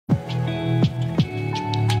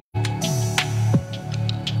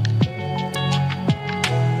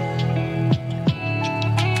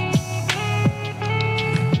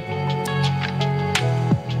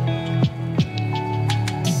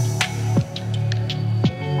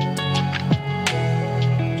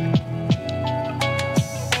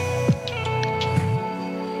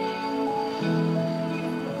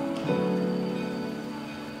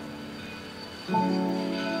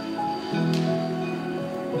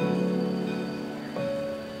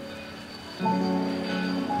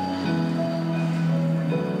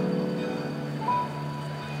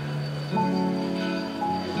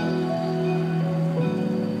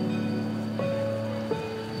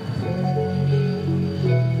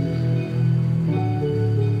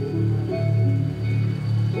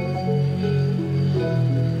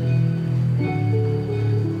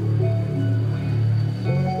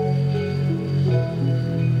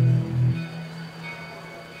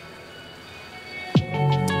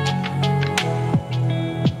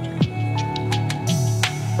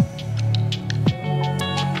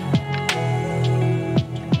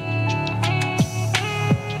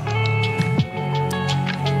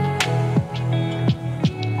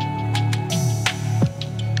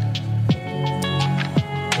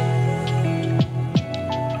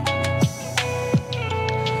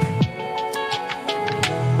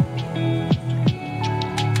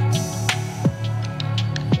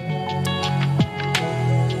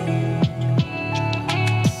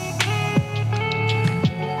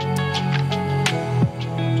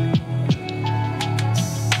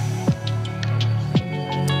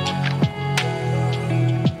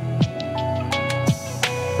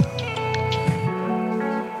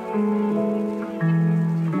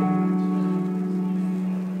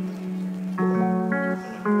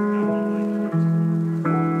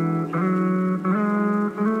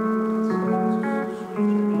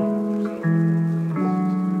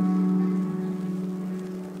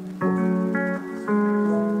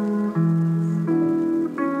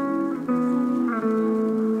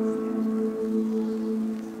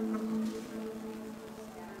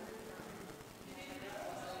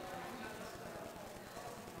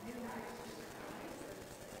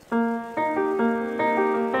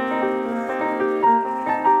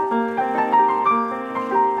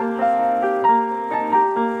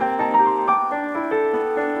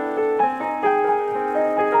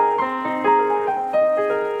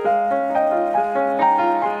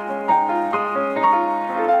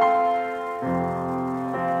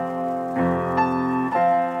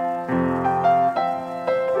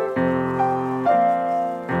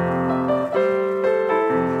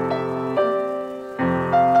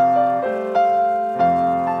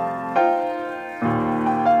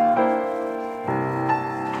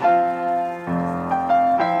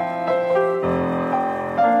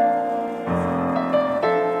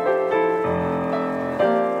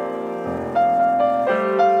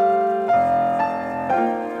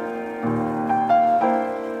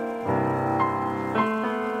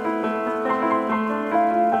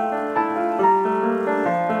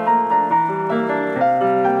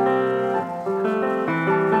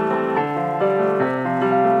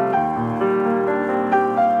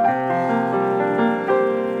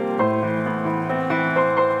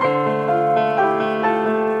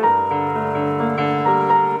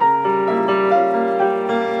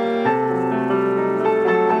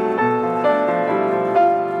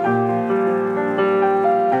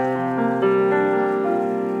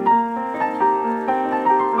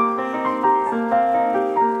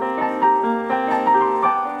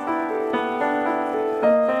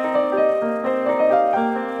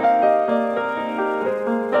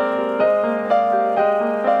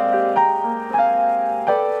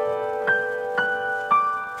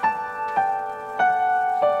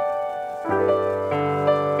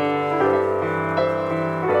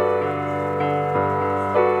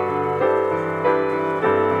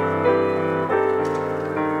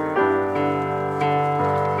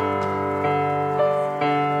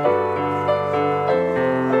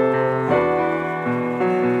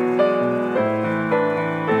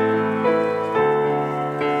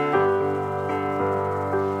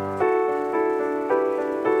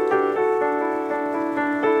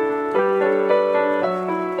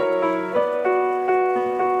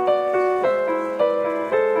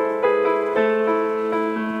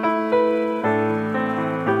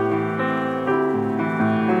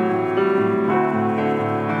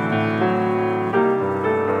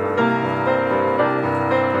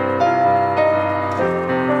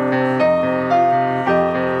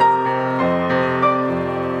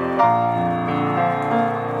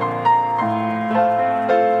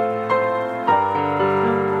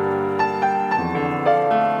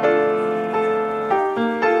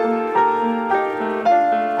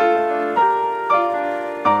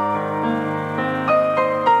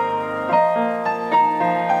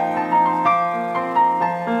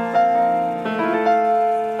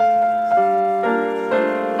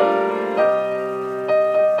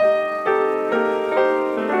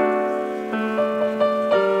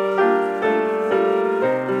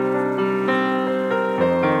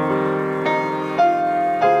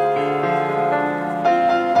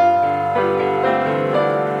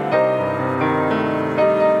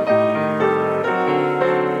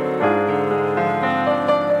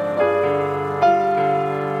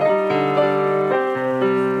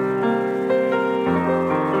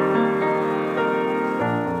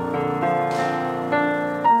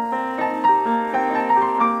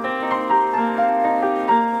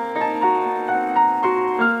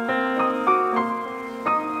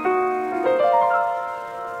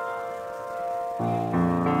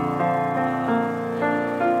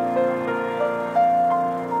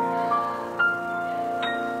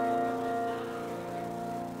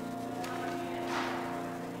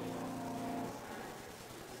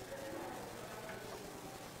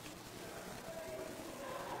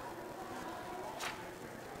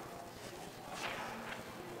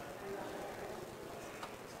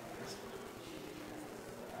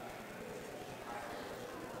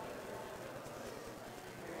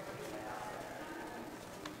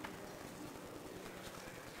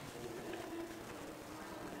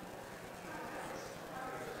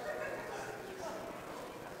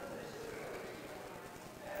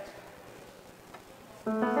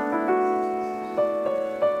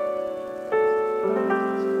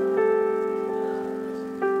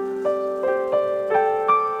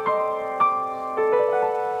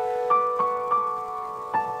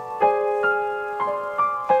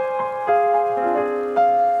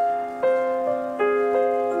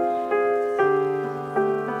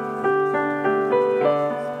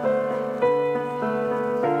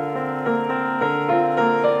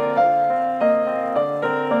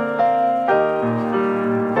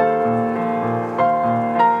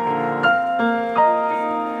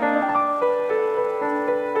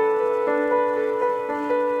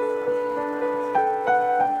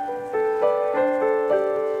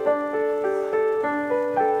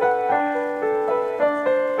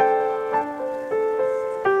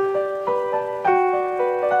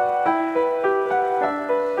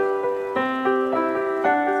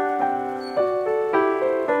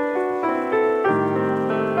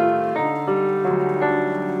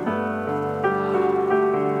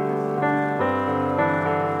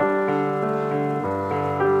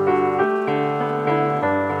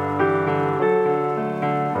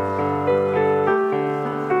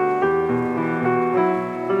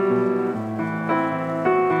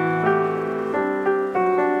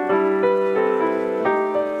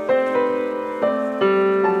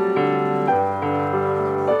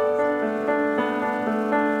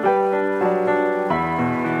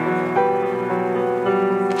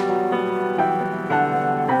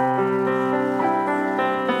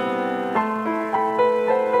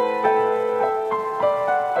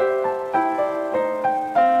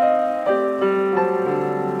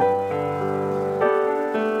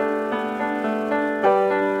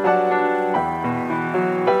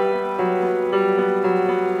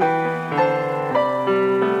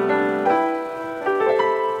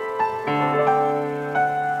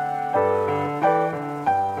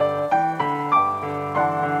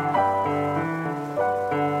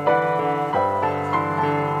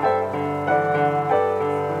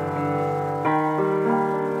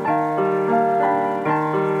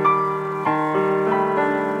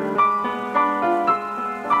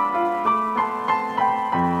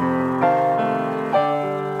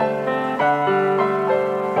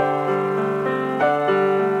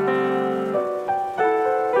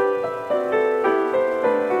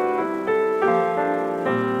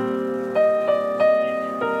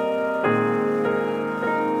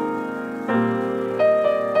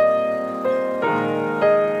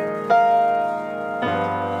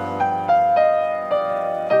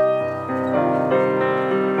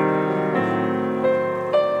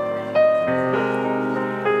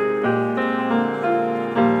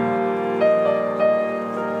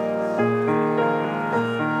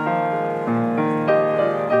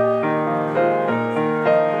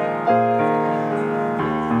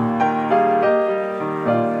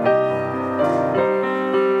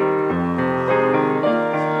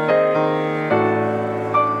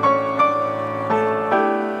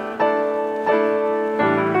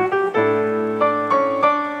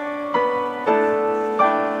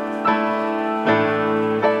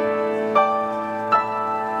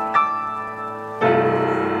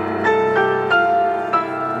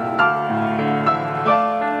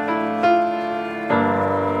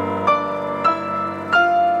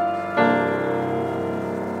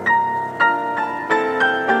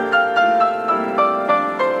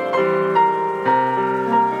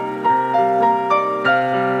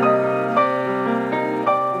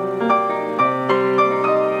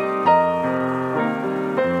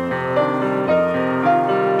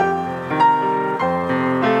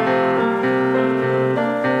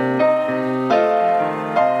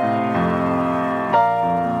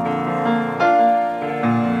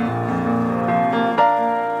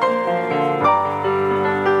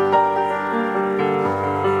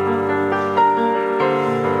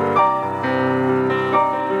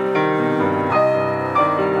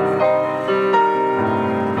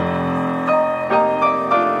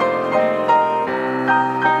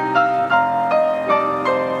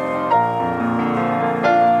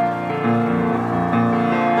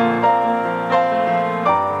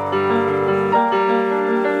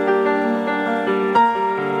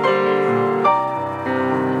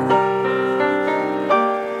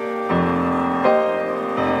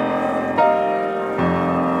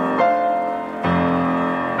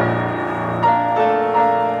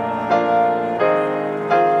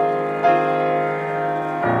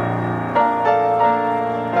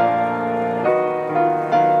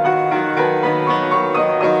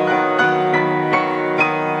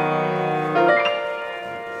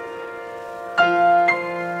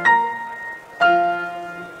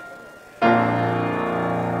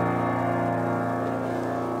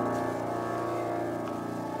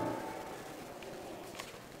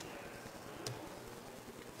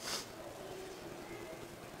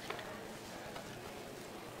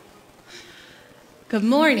Good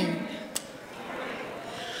morning.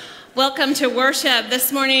 Welcome to worship.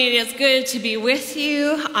 This morning it is good to be with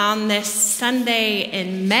you on this Sunday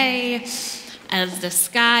in May as the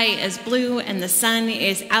sky is blue and the sun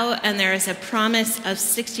is out and there is a promise of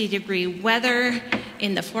 60-degree weather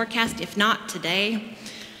in the forecast, if not today.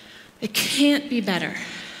 It can't be better,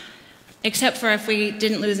 except for if we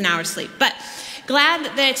didn't lose an hour's sleep. But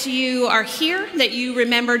glad that you are here, that you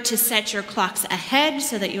remembered to set your clocks ahead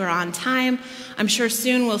so that you are on time. I'm sure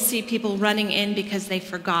soon we'll see people running in because they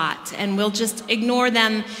forgot, and we'll just ignore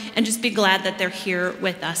them and just be glad that they're here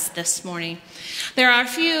with us this morning. There are a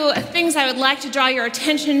few things I would like to draw your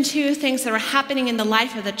attention to, things that are happening in the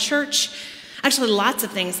life of the church. Actually, lots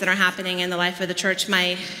of things that are happening in the life of the church.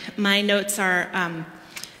 My notes are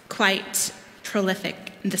quite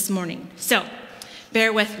prolific this morning, so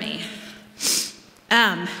bear with me.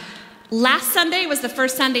 Last Sunday was the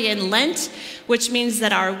first Sunday in Lent, which means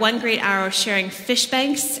that our One Great Hour of Sharing fish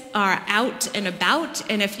banks are out and about.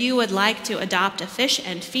 And if you would like to adopt a fish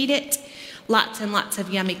and feed it, lots and lots of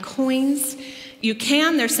yummy coins, you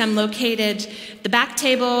can. There's some located the back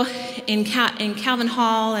table in Calvin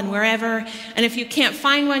Hall and wherever. And if you can't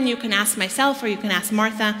find one, you can ask myself or you can ask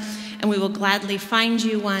Martha, and we will gladly find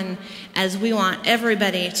you one, as we want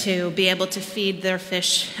everybody to be able to feed their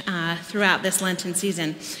fish throughout this Lenten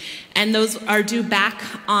season. And those are due back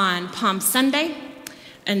on Palm Sunday,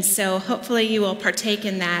 and so hopefully you will partake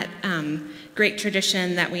in that great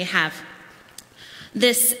tradition that we have.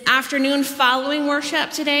 This afternoon following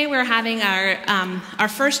worship today, we're having our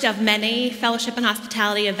first of many fellowship and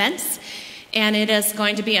hospitality events, and it is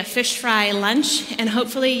going to be a fish fry lunch, and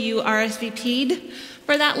hopefully you RSVP'd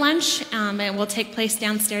for that lunch. It will take place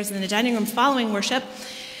downstairs in the dining room following worship.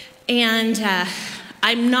 And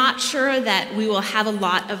I'm not sure that we will have a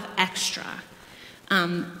lot of extra.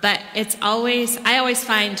 But I always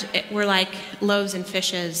find we're like loaves and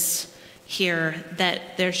fishes here,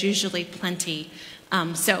 that there's usually plenty.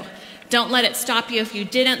 So don't let it stop you if you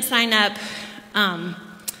didn't sign up,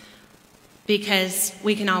 because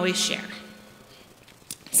we can always share.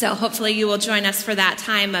 So hopefully you will join us for that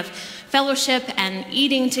time of fellowship and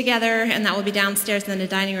eating together, and that will be downstairs in the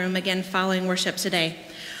dining room again following worship today.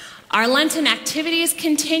 Our Lenten activities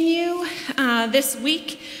continue this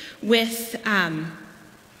week with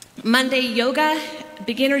Monday yoga,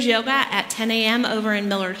 beginner's yoga at 10 a.m. over in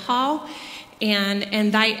Millard Hall, and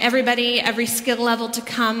invite everybody, every skill level, to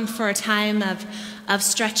come for a time of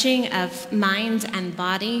stretching of mind and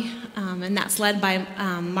body, and that's led by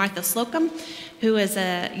Martha Slocum, who is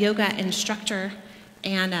a yoga instructor,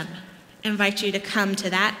 and invite you to come to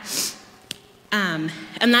that. And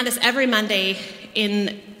that is every Monday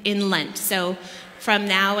in Lent, so from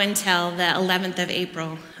now until the 11th of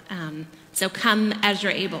April. So come as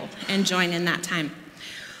you're able and join in that time.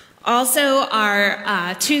 Also,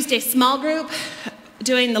 our Tuesday small group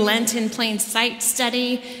doing the Lenten Plain Sight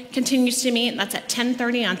study continues to meet. That's at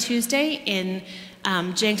 10:30 on Tuesday in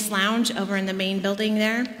Jenks Lounge over in the main building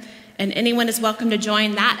there. And anyone is welcome to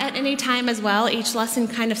join that at any time as well. Each lesson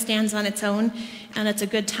kind of stands on its own, and it's a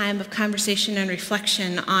good time of conversation and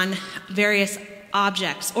reflection on various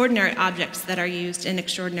objects, ordinary objects that are used in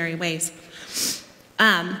extraordinary ways.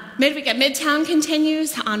 Midweek at Midtown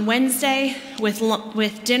continues on Wednesday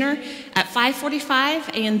with dinner at 5:45,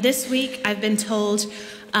 and this week I've been told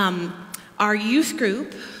our youth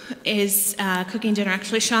group is cooking dinner.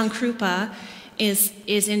 Actually, Sean Krupa is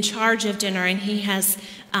in charge of dinner, and he has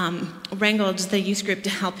wrangled the youth group to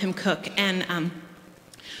help him cook. And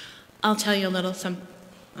I'll tell you a little.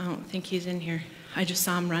 I don't think he's in here. I just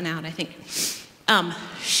saw him run out, I think.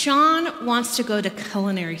 Sean wants to go to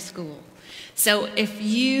culinary school. So if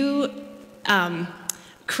you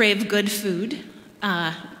crave good food,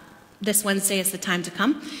 this Wednesday is the time to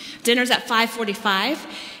come. Dinner's at 5:45.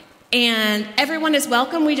 And everyone is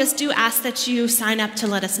welcome. We just do ask that you sign up to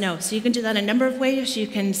let us know. So you can do that a number of ways. You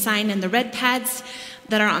can sign in the red pads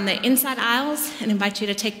that are on the inside aisles, and invite you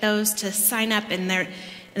to take those to sign up. And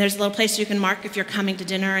there's a little place you can mark if you're coming to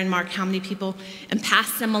dinner, and mark how many people, and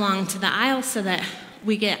pass them along to the aisle so that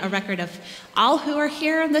we get a record of all who are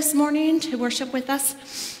here this morning to worship with us.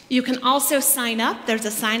 You can also sign up. There's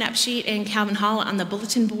a sign-up sheet in Calvin Hall on the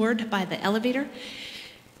bulletin board by the elevator.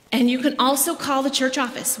 And you can also call the church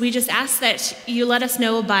office. We just ask that you let us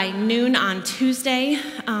know by noon on Tuesday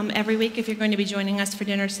every week if you're going to be joining us for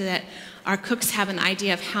dinner, so that our cooks have an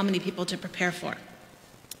idea of how many people to prepare for.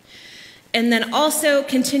 And then also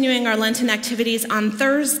continuing our Lenten activities on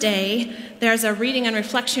Thursday, there's a reading and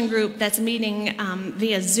reflection group that's meeting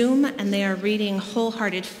via Zoom, and they are reading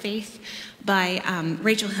Wholehearted Faith by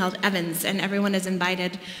Rachel Held Evans, and everyone is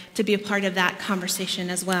invited to be a part of that conversation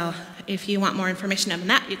as well. If you want more information on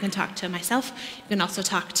that, you can talk to myself. You can also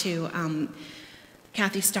talk to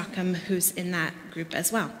Kathy Stockham, who's in that group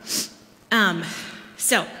as well.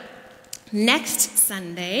 So next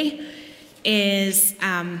Sunday is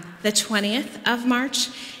the 20th of March,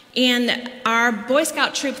 and our Boy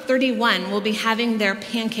Scout Troop 31 will be having their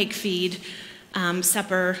pancake feed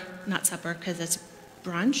supper, not supper because it's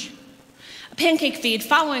brunch, a pancake feed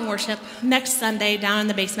following worship next Sunday down in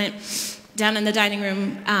the basement, down in the dining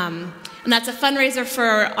room. And that's a fundraiser for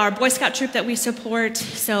our Boy Scout troop that we support.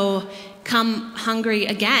 So come hungry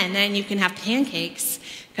again, and you can have pancakes,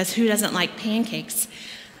 because who doesn't like pancakes?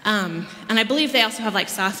 And I believe they also have like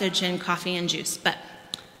sausage and coffee and juice. But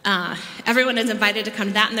everyone is invited to come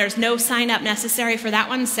to that, and there's no sign up necessary for that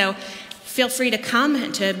one. So feel free to come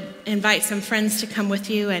and to invite some friends to come with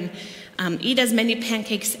you and eat as many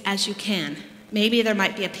pancakes as you can. Maybe there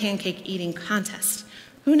might be a pancake eating contest.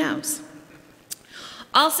 Who knows?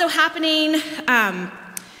 Also happening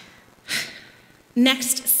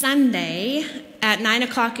next Sunday at 9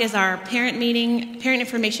 o'clock is our parent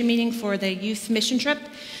information meeting for the youth mission trip.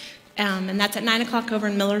 And that's at 9 o'clock over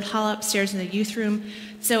in Millard Hall upstairs in the youth room.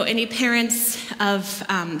 So any parents of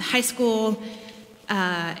high school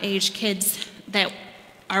age kids that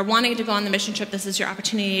are wanting to go on the mission trip, this is your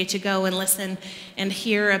opportunity to go and listen and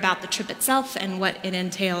hear about the trip itself and what it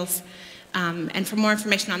entails. And for more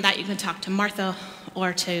information on that, you can talk to Martha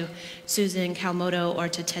or to Susan Calmoto or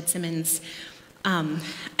to Ted Simmons.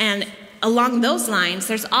 And along those lines,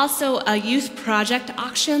 there's also a youth project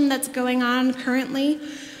auction that's going on currently.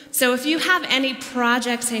 So if you have any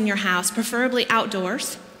projects in your house, preferably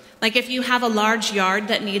outdoors, like if you have a large yard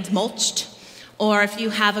that needs mulched, or if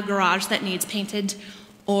you have a garage that needs painted,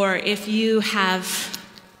 or if you have,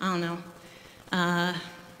 I don't know,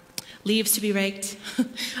 leaves to be raked.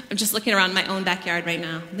 I'm just looking around my own backyard right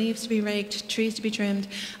now. Leaves to be raked, trees to be trimmed.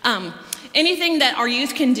 Anything that our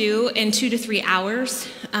youth can do in 2 to 3 hours.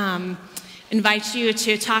 Invite you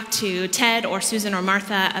to talk to Ted or Susan or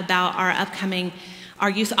Martha about our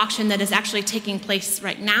youth auction that is actually taking place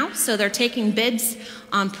right now. So they're taking bids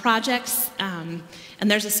on projects, and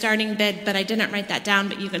there's a starting bid, but I didn't write that down,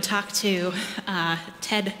 but you can talk to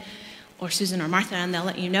Ted or Susan or Martha, and they'll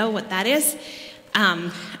let you know what that is.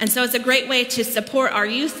 And so it's a great way to support our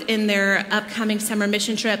youth in their upcoming summer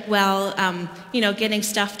mission trip while, getting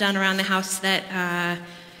stuff done around the house that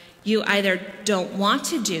you either don't want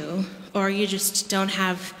to do or you just don't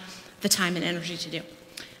have the time and energy to do.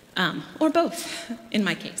 Or both, in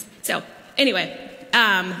my case. So anyway,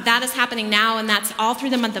 that is happening now, and that's all through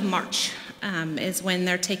the month of March is when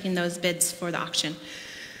they're taking those bids for the auction.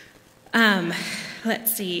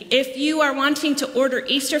 Let's see. If you are wanting to order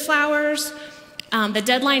Easter flowers, the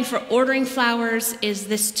deadline for ordering flowers is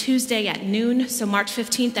this Tuesday at noon, so March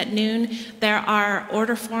 15th at noon. There are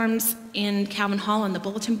order forms in Calvin Hall on the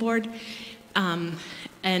bulletin board,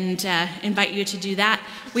 and invite you to do that.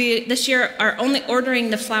 We, this year, are only ordering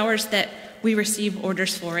the flowers that we receive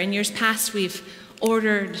orders for. In years past, we've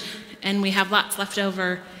ordered, and we have lots left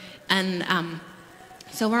over, and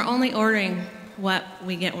so we're only ordering what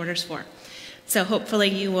we get orders for. So hopefully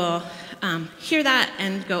you will hear that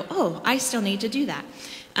and go, oh, I still need to do that,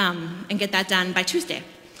 and get that done by Tuesday.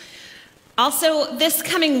 Also, this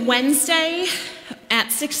coming Wednesday at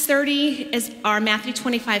 6:30 is our Matthew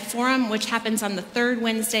 25 Forum, which happens on the third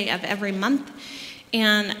Wednesday of every month.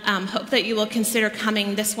 And hope that you will consider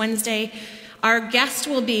coming this Wednesday. Our guest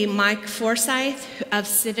will be Mike Forsyth of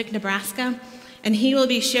Civic Nebraska, and he will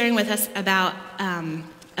be sharing with us about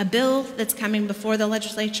a bill that's coming before the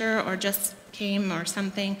legislature or just came or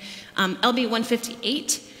something, LB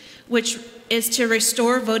 158, which is to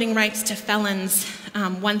restore voting rights to felons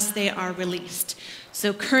once they are released.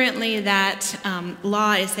 So currently that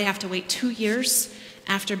law is they have to wait 2 years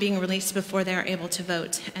after being released before they are able to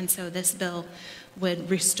vote. And so this bill would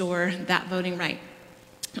restore that voting right.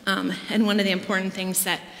 And one of the important things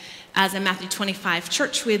that as a Matthew 25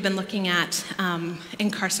 church we've been looking at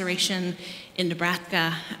incarceration in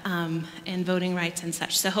Nebraska and voting rights and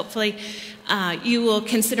such. So hopefully you will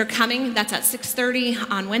consider coming. That's at 6:30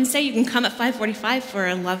 on Wednesday. You can come at 5:45 for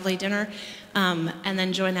a lovely dinner, and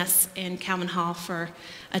then join us in Calvin Hall for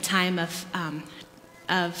a time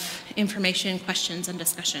of information, questions, and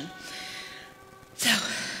discussion. So,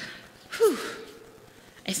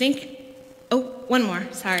 I think, one more,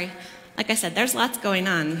 sorry. Like I said, there's lots going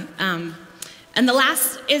on. And the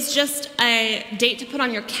last is just a date to put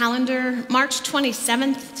on your calendar. March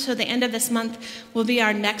 27th, so the end of this month, will be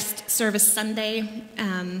our next service Sunday.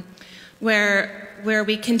 where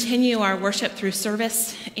we continue our worship through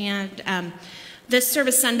service. And this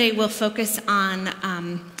service Sunday will focus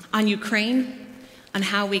on Ukraine, on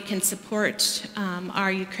how we can support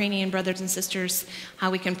our Ukrainian brothers and sisters,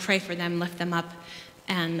 how we can pray for them, lift them up,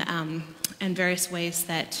 and various ways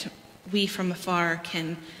that we from afar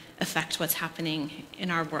can affect what's happening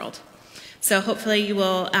in our world. So hopefully you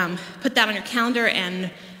will put that on your calendar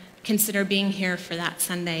and consider being here for that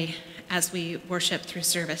Sunday as we worship through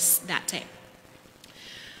service that day.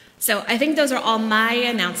 So I think those are all my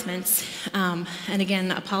announcements. And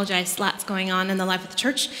again, apologize, lots going on in the life of the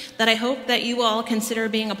church that I hope that you all consider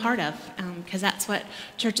being a part of, because that's what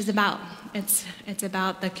church is about. It's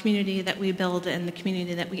about the community that we build and the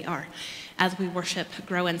community that we are as we worship,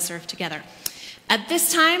 grow, and serve together. At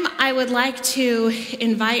this time, I would like to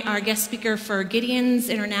invite our guest speaker for Gideon's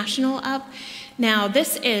International up. Now,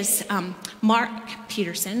 this is Mark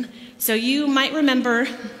Peterson. So you might remember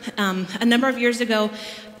a number of years ago,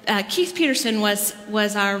 Keith Peterson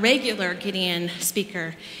was our regular Gideon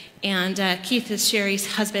speaker, and Keith is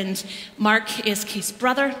Sherry's husband. Mark is Keith's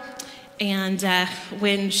brother, and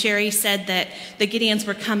when Sherry said that the Gideons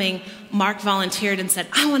were coming, Mark volunteered and said,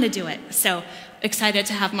 I want to do it. So excited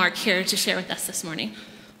to have Mark here to share with us this morning.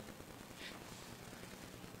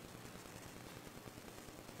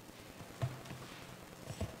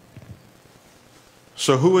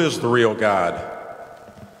 So who is the real God?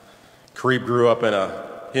 Kareem grew up in a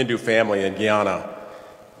Hindu family in Guyana,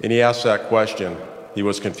 and he asked that question. He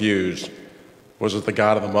was confused. Was it the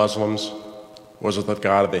God of the Muslims? Was it the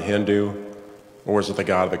God of the Hindu? Or was it the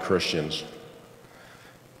God of the Christians?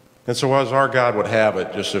 And so as our God would have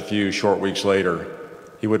it, just a few short weeks later,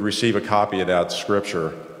 he would receive a copy of that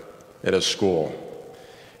scripture at his school.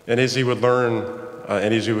 And as he would learn,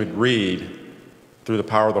 and as he would read through the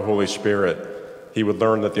power of the Holy Spirit, he would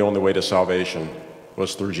learn that the only way to salvation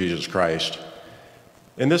was through Jesus Christ.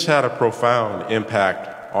 And this had a profound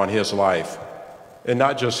impact on his life, and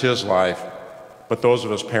not just his life, but those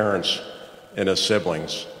of his parents and his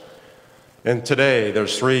siblings. And today,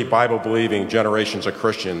 there's 3 Bible-believing generations of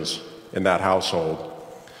Christians in that household.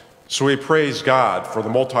 So we praise God for the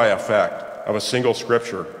multi-effect of a single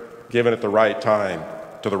scripture given at the right time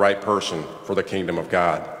to the right person for the kingdom of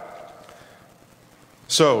God.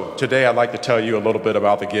 So today, I'd like to tell you a little bit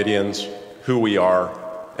about the Gideons, who we are,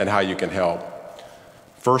 and how you can help.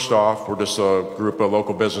 First off, we're just a group of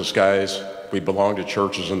local business guys. We belong to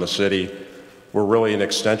churches in the city. We're really an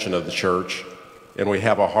extension of the church, and we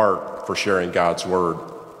have a heart for sharing God's word.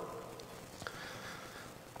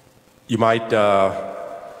 You might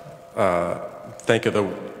think of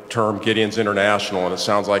the term Gideon's International, and it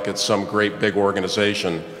sounds like it's some great big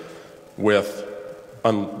organization with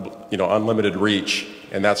unlimited reach,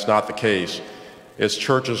 and that's not the case. It's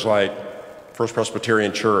churches like First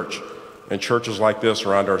Presbyterian Church and churches like this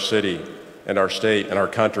around our city and our state and our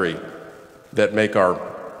country that make our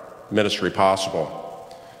ministry possible.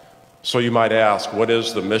 So you might ask, what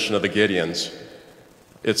is the mission of the Gideons?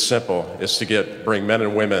 It's simple. It's to bring men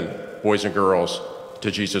and women, boys and girls,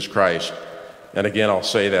 to Jesus Christ. And again, I'll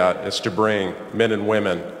say that. It's to bring men and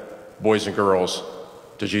women, boys and girls,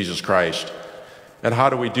 to Jesus Christ. And how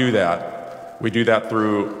do we do that? We do that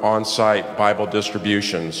through on-site Bible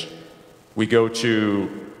distributions. We go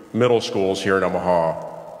to middle schools here in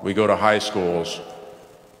Omaha. We go to high schools.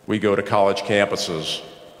 We go to college campuses.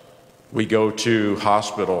 We go to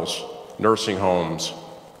hospitals, nursing homes,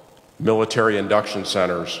 military induction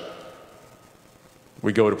centers.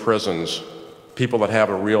 We go to prisons, people that have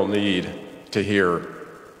a real need to hear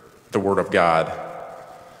the Word of God.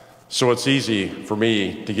 So it's easy for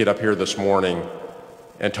me to get up here this morning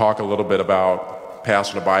and talk a little bit about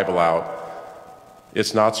passing the Bible out.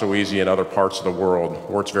 It's not so easy in other parts of the world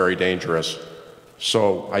where it's very dangerous.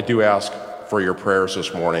 So I do ask for your prayers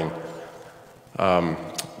this morning.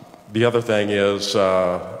 The other thing is,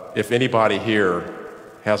 if anybody here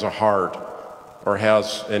has a heart or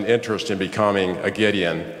has an interest in becoming a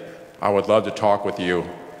Gideon, I would love to talk with you.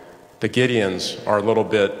 The Gideons are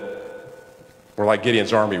we're like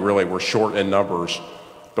Gideon's army, really. We're short in numbers,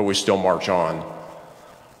 but we still march on.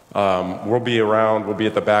 We'll be around. We'll be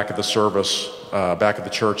at the back of the service, back of the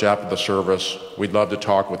church after the service. We'd love to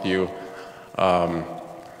talk with you. I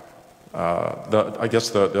guess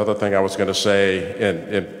the other thing I was going to say,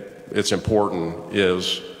 and it's important,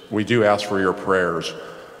 is we do ask for your prayers.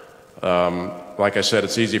 Like I said,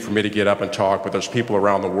 it's easy for me to get up and talk, but there's people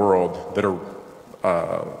around the world that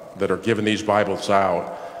are giving these Bibles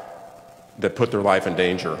out that put their life in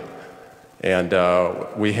danger. And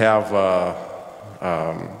we have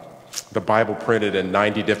the Bible printed in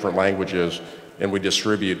 90 different languages, and we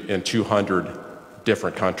distribute in 200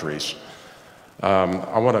 different countries.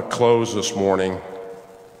 I want to close this morning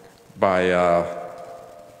by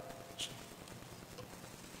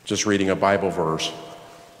just reading a Bible verse.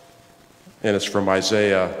 And it's from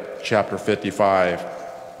Isaiah chapter 55,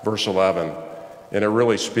 verse 11. And it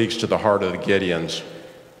really speaks to the heart of the Gideons.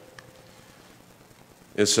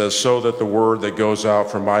 It says, "So that the word that goes out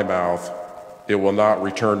from my mouth, it will not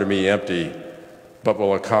return to me empty, but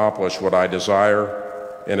will accomplish what I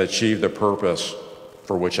desire and achieve the purpose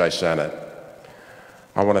for which I sent it."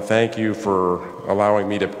 I want to thank you for allowing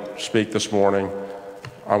me to speak this morning.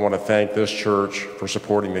 I want to thank this church for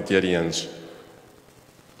supporting the Gideons.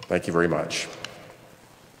 Thank you very much.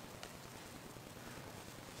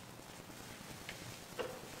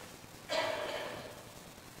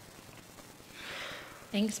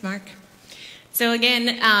 Thanks, Mark. So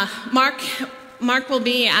again, Mark will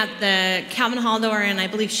be at the Calvin Hall door, and I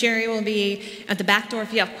believe Sherry will be at the back door.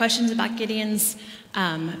 If you have questions about Gideons,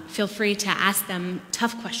 feel free to ask them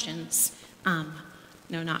tough questions.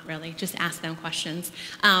 No, not really. Just ask them questions.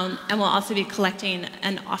 And we'll also be collecting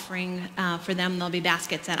an offering for them. There'll be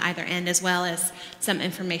baskets at either end, as well as some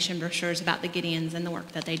information brochures about the Gideons and the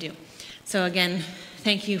work that they do. So again,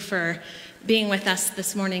 thank you for being with us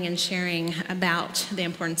this morning and sharing about the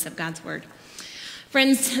importance of God's word.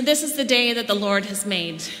 Friends, this is the day that the Lord has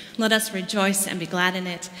made. Let us rejoice and be glad in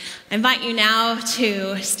it. I invite you now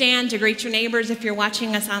to stand to greet your neighbors. If you're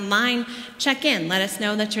watching us online, check in. Let us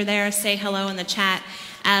know that you're there. Say hello in the chat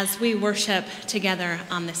as we worship together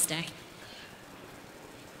on this day.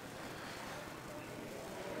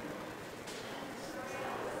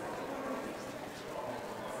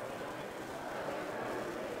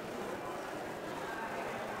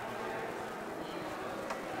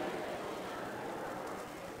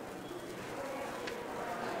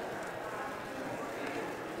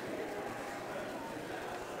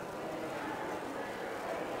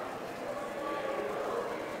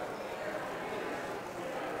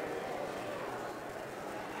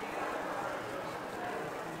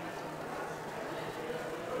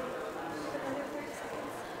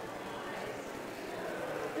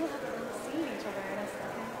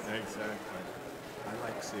 Exactly. I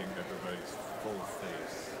like seeing everybody's full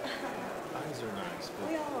face. Eyes are nice, but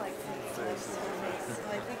we all like seeing faces. So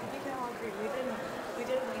I think we can all agree. We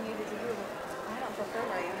did what we needed to do. I don't prefer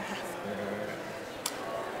wearing a mask.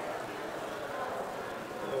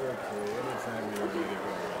 Okay, anytime you're ready to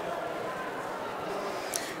go.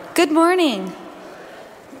 Good morning.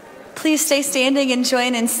 Please stay standing and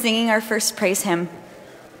join in singing our first praise hymn.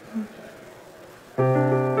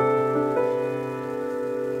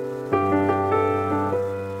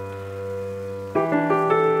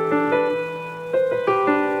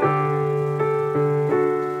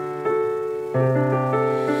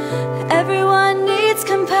 Everyone needs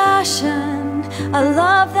compassion, a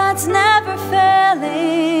love that's never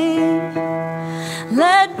failing.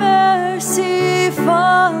 Let mercy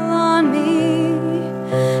fall on me.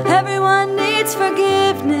 Everyone needs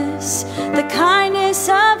forgiveness, the kindness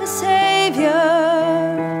of the Savior,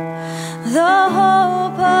 the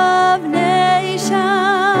hope of nations.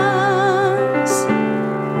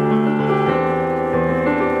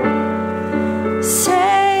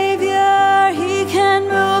 Savior, He can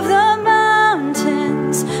move the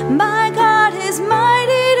mountains. My God is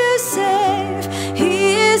mighty to save.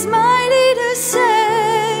 He is mighty to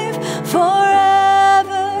save.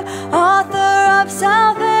 Forever, author of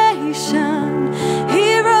salvation.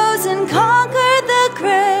 He rose and conquered the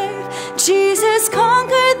grave. Jesus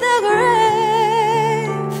conquered the grave.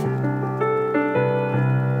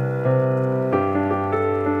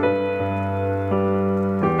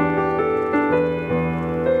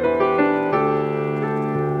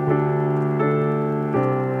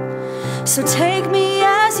 So take me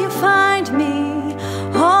as you find me,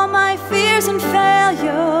 all my fears and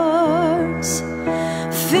failures.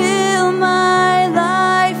 Fill my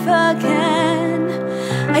life again.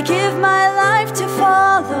 I give my life to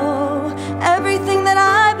follow everything that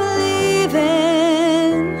I believe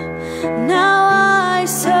in. Now I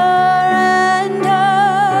surrender.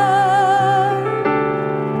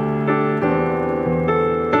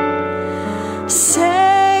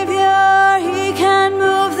 Savior, He can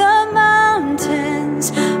move the mountains.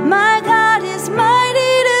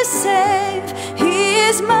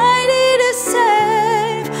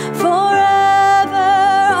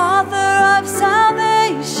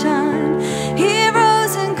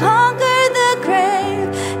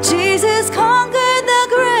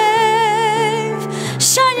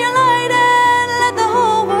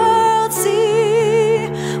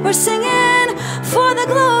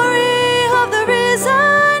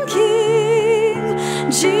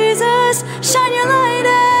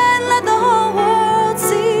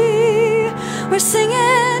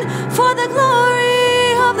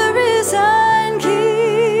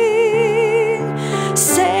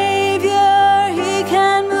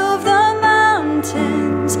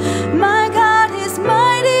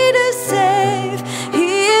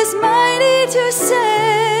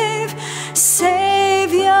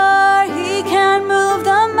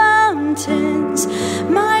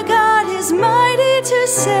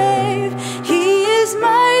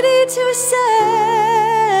 to save.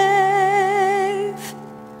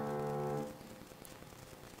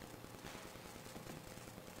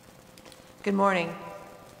 Good morning.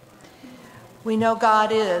 We know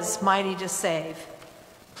God is mighty to save.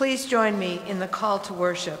 Please join me in the call to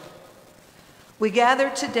worship. We gather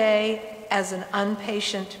today as an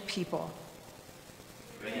impatient people.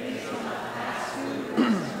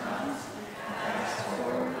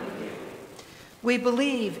 We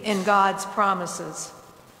believe in God's promises.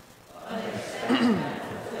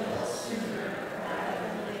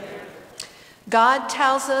 God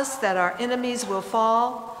tells us that our enemies will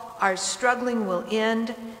fall, our struggling will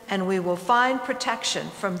end, and we will find protection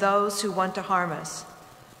from those who want to harm us.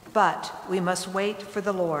 But we must wait for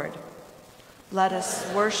the Lord. Let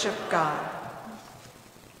us worship God.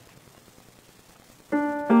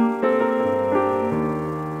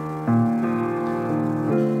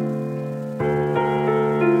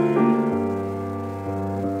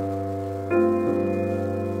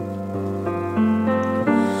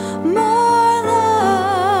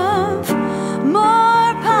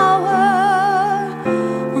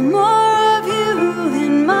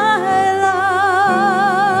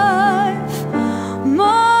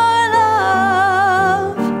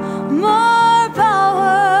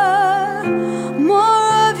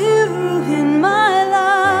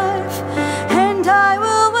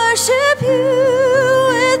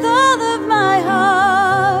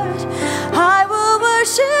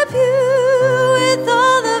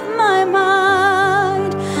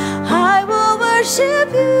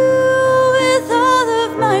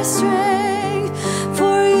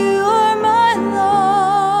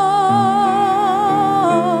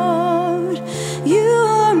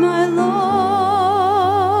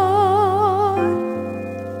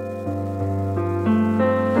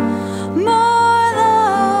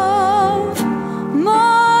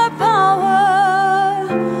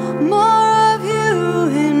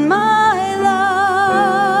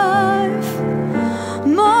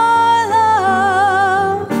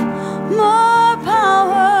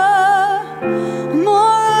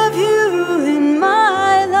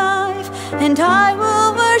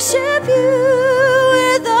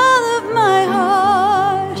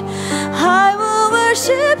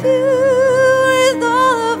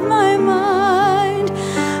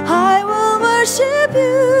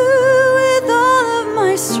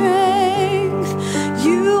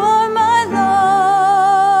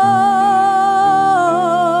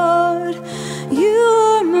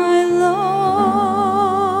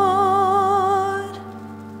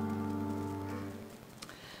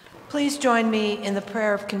 Join me in the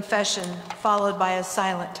prayer of confession, followed by a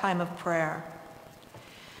silent time of prayer.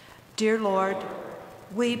 Dear Lord,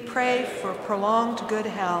 we pray for prolonged good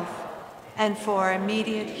health and for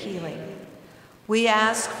immediate healing. We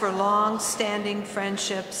ask for long-standing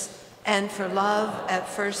friendships and for love at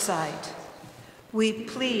first sight. We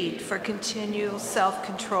plead for continual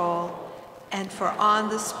self-control and for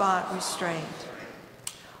on-the-spot restraint.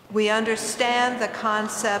 We understand the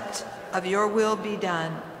concept of your will be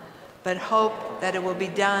done, but hope that it will be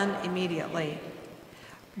done immediately.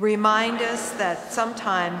 Remind us that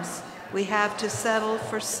sometimes we have to settle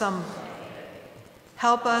for some.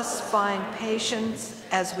 Help us find patience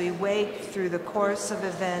as we wait through the course of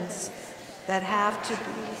events that have to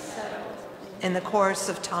be settled in the course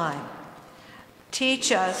of time.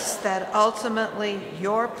 Teach us that ultimately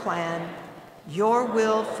your plan, your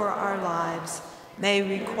will for our lives may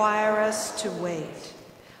require us to wait,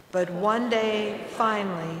 but one day,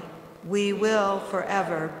 finally, we will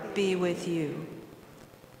forever be with you.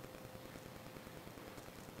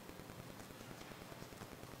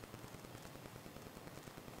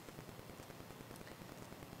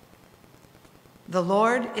 The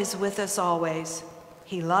Lord is with us always.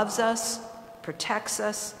 He loves us, protects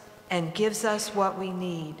us, and gives us what we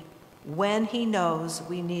need when he knows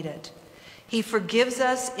we need it. He forgives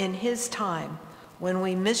us in his time when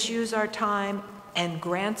we misuse our time and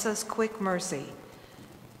grants us quick mercy,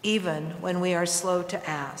 even when we are slow to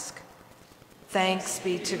ask. Thanks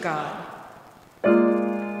be to God.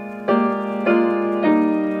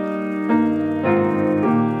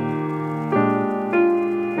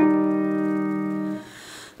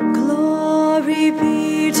 Glory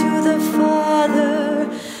be to the Father,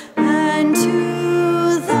 and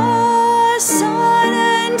to the Son,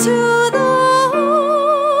 and to the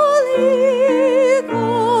Holy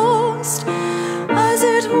Ghost, as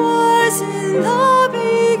it was in the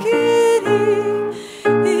beginning,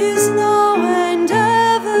 is now, and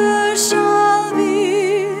ever shall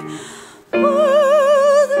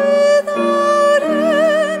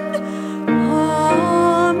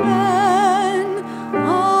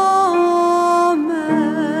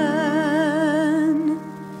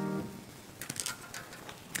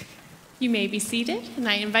You may be seated, and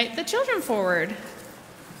I invite the children forward.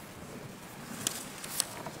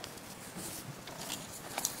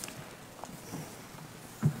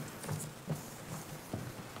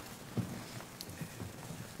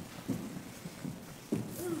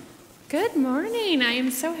 Good morning. I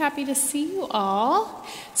am so happy to see you all.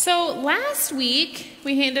 So last week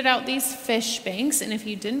we handed out these fish banks, and if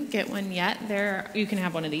you didn't get one yet, you can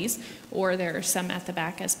have one of these, or there are some at the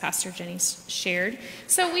back as Pastor Jenny shared.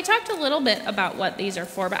 So we talked a little bit about what these are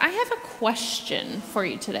for, but I have a question for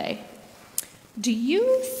you today. Do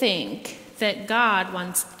you think that God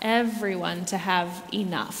wants everyone to have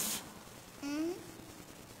enough? You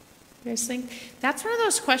guys think? That's one of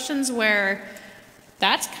those questions where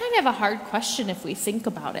that's kind of a hard question if we think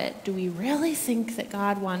about it. Do we really think that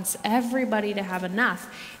God wants everybody to have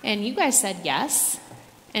enough? And you guys said yes.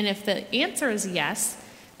 And if the answer is yes,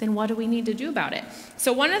 then what do we need to do about it?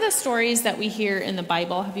 So one of the stories that we hear in the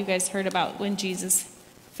Bible, have you guys heard about when Jesus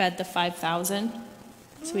fed the 5,000?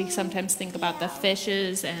 So we sometimes think about the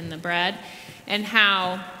fishes and the bread and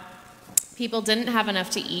how people didn't have enough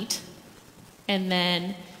to eat. And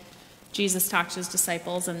then Jesus talked to his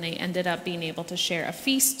disciples, and they ended up being able to share a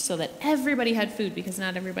feast so that everybody had food, because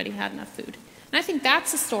not everybody had enough food. And I think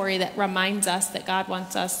that's a story that reminds us that God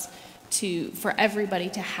wants us for everybody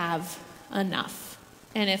to have enough.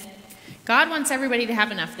 And if God wants everybody to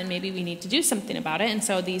have enough, then maybe we need to do something about it. And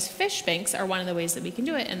so these fish banks are one of the ways that we can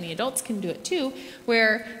do it, and the adults can do it too,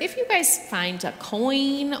 where if you guys find a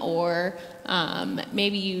coin, or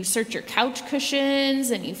maybe you search your couch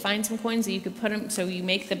cushions and you find some coins that you could put them, so you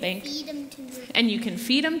make the bank, and you can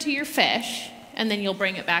feed them to your fish, and then you'll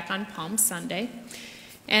bring it back on Palm Sunday.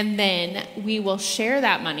 And then we will share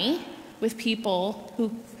that money with people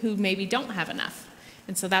who maybe don't have enough.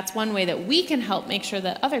 And so that's one way that we can help make sure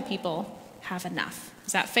that other people have enough.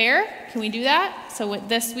 Is that fair? Can we do that? So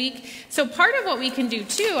this week, so part of what we can do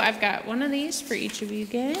too, I've got one of these for each of you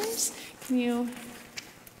guys. Can you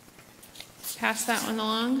pass that one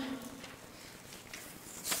along?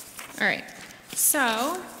 All right,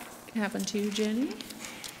 so can have one too, Jenny.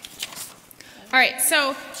 All right,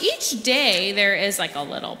 so each day there is like a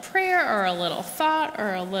little prayer or a little thought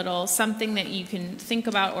or a little something that you can think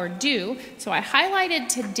about or do. So I highlighted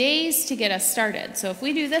today's to get us started. So if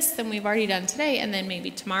we do this, then we've already done today, and then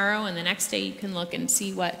maybe tomorrow and the next day you can look and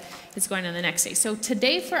see what is going on the next day. So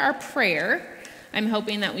today for our prayer, I'm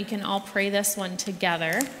hoping that we can all pray this one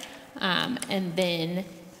together, and then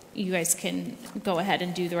you guys can go ahead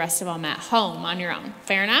and do the rest of them at home on your own.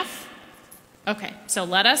 Fair enough? Okay, so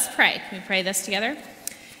let us pray. Can we pray this together?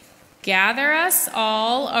 Gather us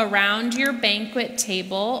all around your banquet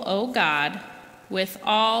table, O God, with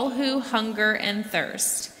all who hunger and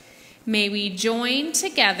thirst. May we join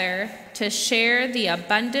together to share the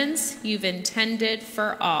abundance you've intended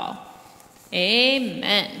for all.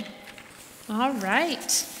 Amen. All right.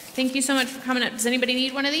 Thank you so much for coming up. Does anybody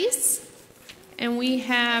need one of these?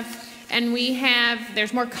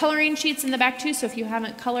 There's more coloring sheets in the back too, so if you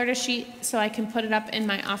haven't colored a sheet so I can put it up in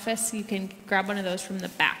my office, you can grab one of those from the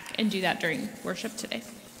back and do that during worship today.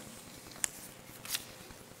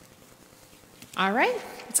 All right,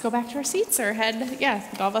 let's go back to our seats, or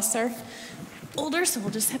all of us are older, so we'll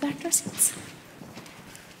just head back to our seats.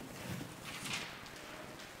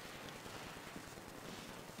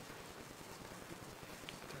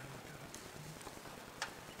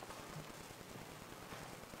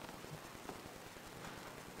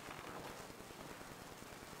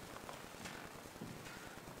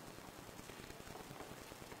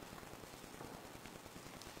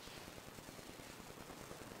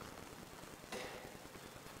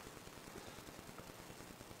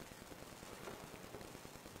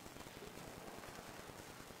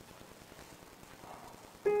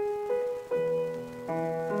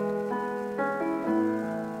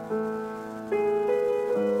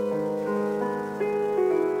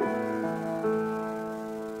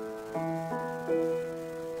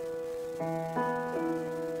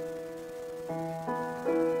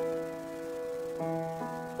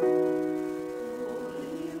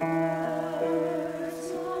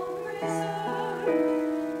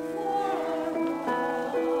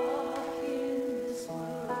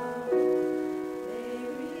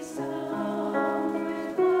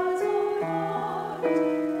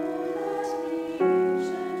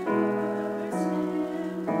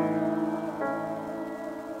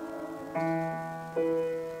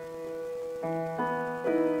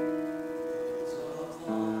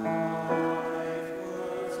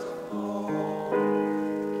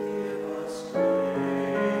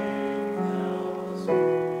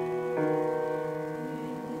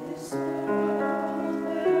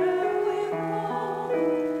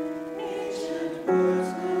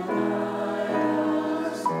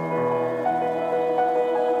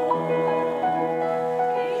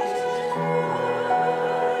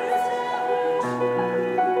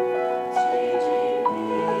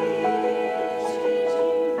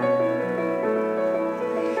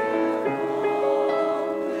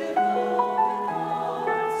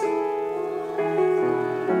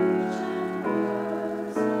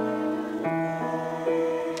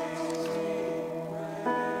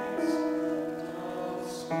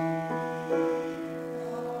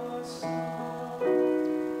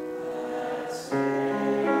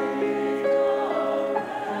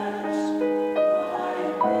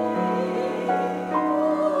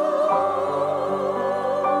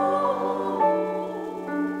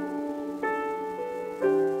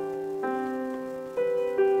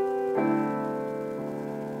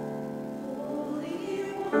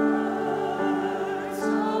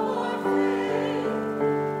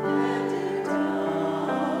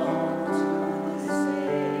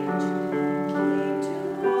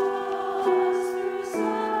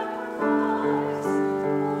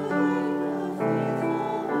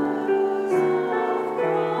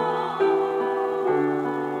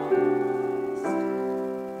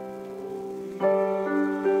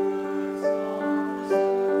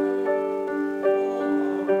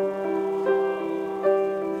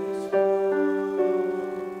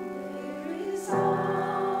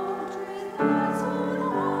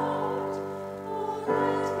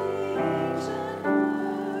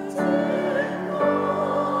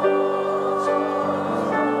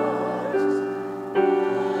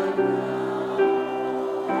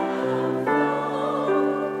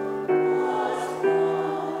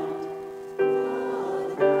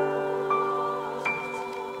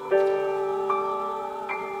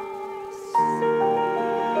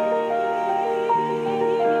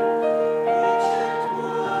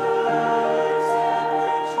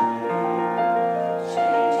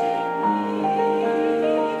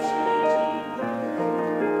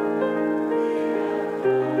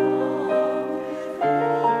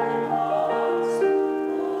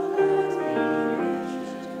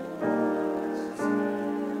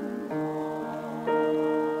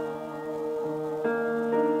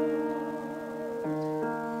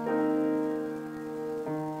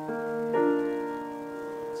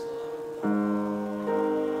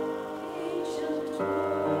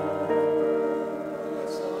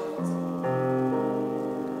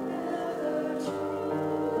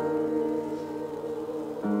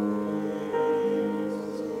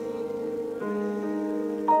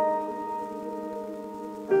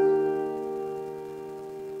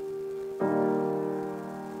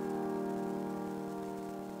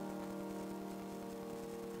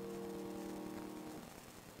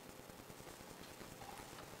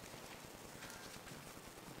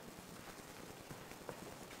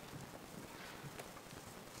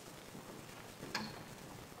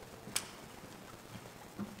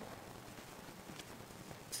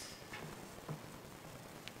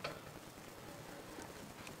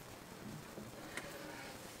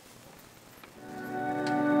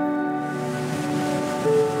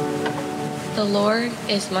 The Lord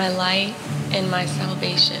is my light and my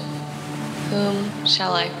salvation. Whom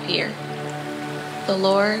shall I fear? The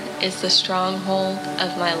Lord is the stronghold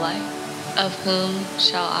of my life. Of whom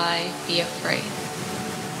shall I be afraid?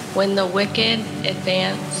 When the wicked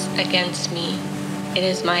advance against me, it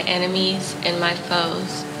is my enemies and my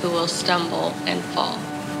foes who will stumble and fall.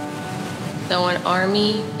 Though an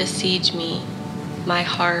army besiege me, my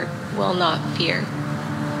heart will not fear.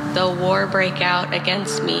 Though war break out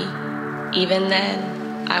against me, even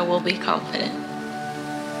then I will be confident.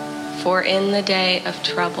 For in the day of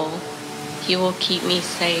trouble, he will keep me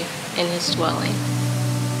safe in his dwelling.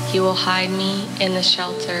 He will hide me in the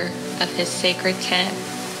shelter of his sacred tent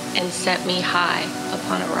and set me high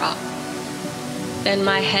upon a rock. Then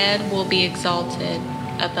my head will be exalted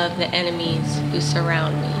above the enemies who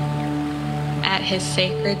surround me. At his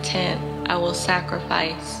sacred tent I will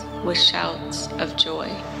sacrifice with shouts of joy.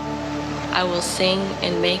 I will sing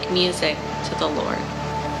and make music to the Lord.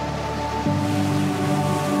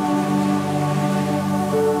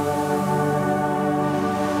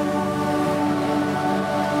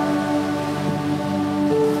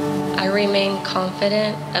 I remain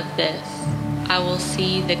confident of this. I will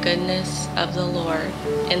see the goodness of the Lord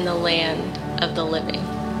in the land of the living.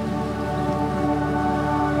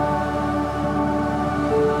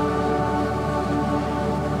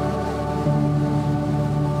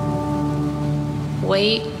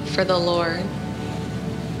 Wait for the Lord.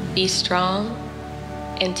 Be strong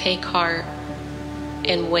and take heart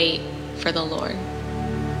and wait for the Lord.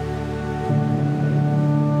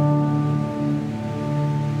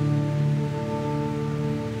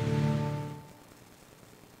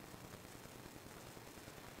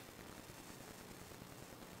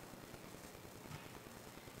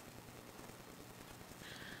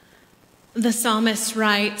 The psalmist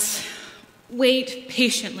writes, "Wait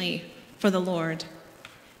patiently for the Lord.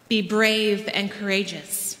 Be brave and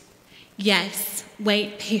courageous. Yes,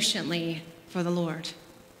 wait patiently for the Lord."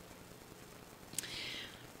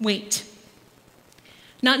 Wait.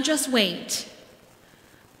 Not just wait,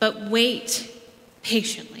 but wait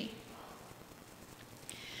patiently.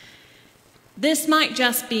 This might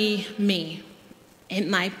just be me. It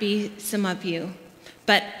might be some of you,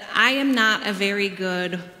 but I am not a very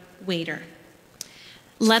good waiter,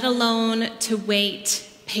 let alone to wait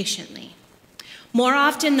patiently. More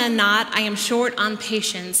often than not, I am short on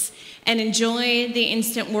patience and enjoy the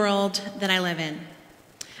instant world that I live in.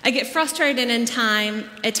 I get frustrated at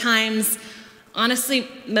times, honestly,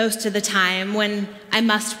 most of the time, when I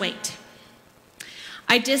must wait.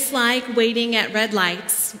 I dislike waiting at red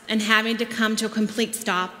lights and having to come to a complete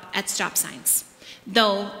stop at stop signs.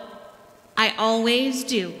 Though I always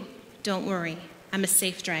do, don't worry, I'm a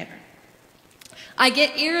safe driver. I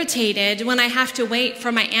get irritated when I have to wait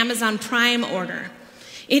for my Amazon Prime order.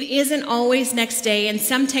 It isn't always next day, and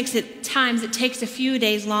sometimes it takes a few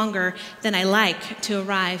days longer than I like to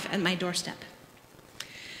arrive at my doorstep.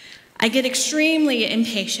 I get extremely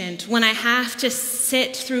impatient when I have to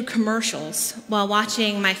sit through commercials while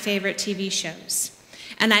watching my favorite TV shows.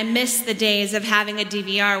 And I miss the days of having a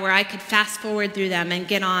DVR where I could fast forward through them and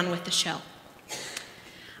get on with the show.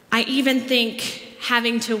 I even think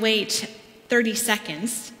having to wait 30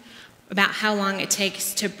 seconds, about how long it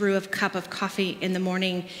takes to brew a cup of coffee in the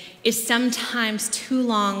morning, is sometimes too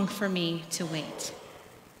long for me to wait.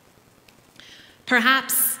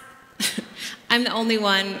 Perhaps I'm the only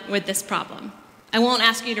one with this problem. I won't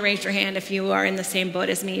ask you to raise your hand if you are in the same boat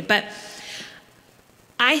as me, but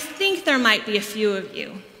I think there might be a few of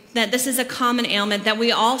you that this is a common ailment that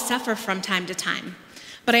we all suffer from time to time.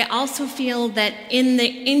 But I also feel that in the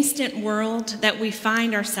instant world that we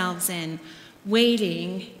find ourselves in,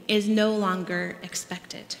 waiting is no longer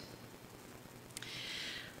expected.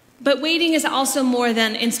 But waiting is also more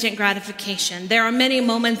than instant gratification. There are many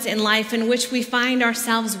moments in life in which we find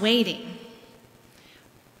ourselves waiting,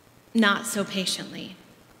 not so patiently.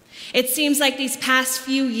 It seems like these past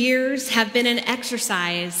few years have been an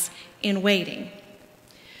exercise in waiting.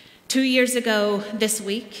 2 years ago this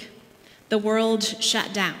week, the world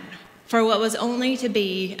shut down for what was only to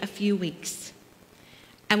be a few weeks,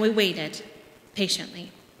 and we waited patiently.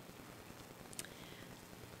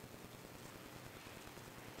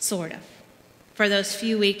 Sort of, for those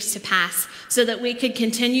few weeks to pass so that we could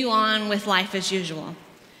continue on with life as usual.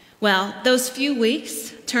 Well, those few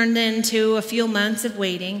weeks turned into a few months of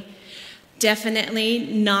waiting, definitely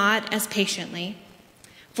not as patiently,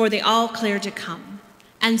 for the all clear to come.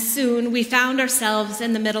 And soon we found ourselves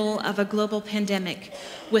in the middle of a global pandemic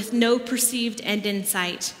with no perceived end in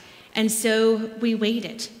sight, and so we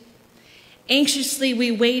waited. Anxiously,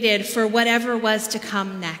 we waited for whatever was to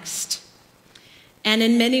come next. And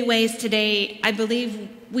in many ways today, I believe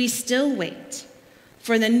we still wait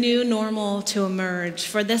for the new normal to emerge,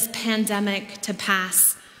 for this pandemic to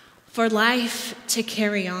pass, for life to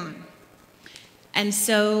carry on. And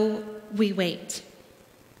so we wait.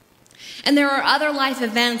 And there are other life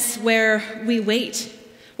events where we wait.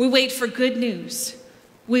 We wait for good news.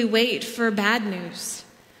 We wait for bad news,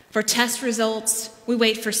 for test results. We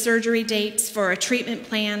wait for surgery dates, for a treatment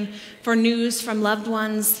plan, for news from loved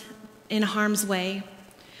ones in harm's way.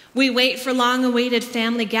 We wait for long-awaited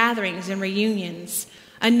family gatherings and reunions,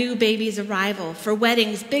 a new baby's arrival, for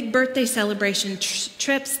weddings, big birthday celebration,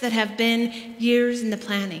 trips that have been years in the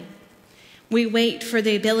planning. We wait for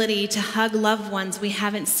the ability to hug loved ones we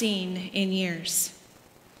haven't seen in years.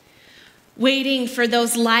 Waiting for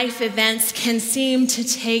those life events can seem to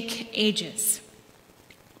take ages.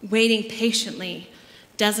 Waiting patiently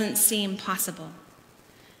doesn't seem possible.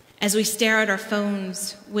 As we stare at our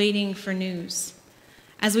phones, waiting for news.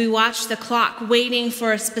 As we watch the clock, waiting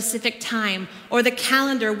for a specific time, or the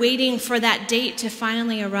calendar, waiting for that date to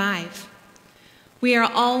finally arrive. We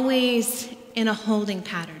are always in a holding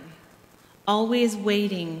pattern, always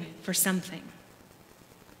waiting for something.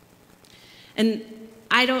 And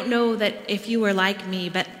I don't know that if you were like me,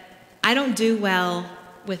 but I don't do well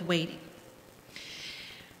with waiting.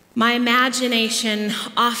 My imagination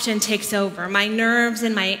often takes over. My nerves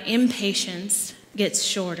and my impatience gets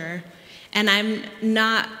shorter, and I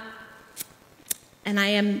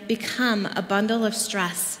am become a bundle of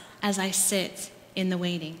stress as I sit in the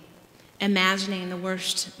waiting, imagining the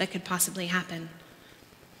worst that could possibly happen.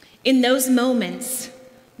 In those moments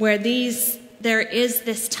where there is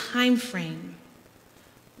this time frame,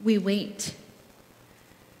 we wait.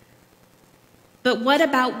 But what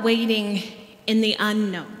about waiting in the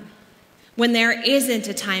unknown, when there isn't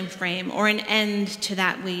a time frame or an end to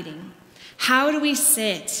that waiting? How do we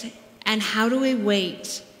sit and how do we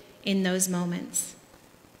wait in those moments?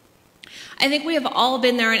 I think we have all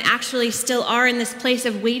been there and actually still are in this place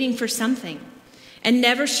of waiting for something and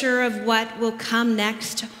never sure of what will come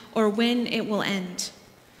next or when it will end.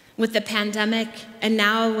 With the pandemic and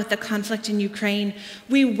now with the conflict in Ukraine,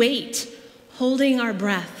 we wait, holding our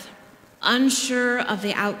breath, unsure of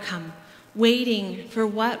the outcome, waiting for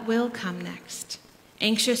what will come next,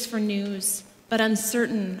 anxious for news, but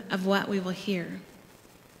uncertain of what we will hear.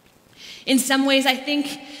 In some ways, I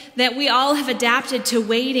think that we all have adapted to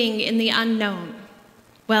waiting in the unknown.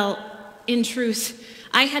 Well, in truth,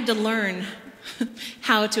 I had to learn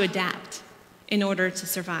how to adapt in order to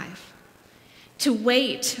survive. To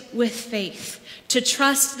wait with faith, to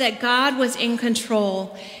trust that God was in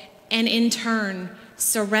control, and in turn,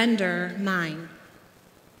 surrender mine.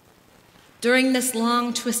 During this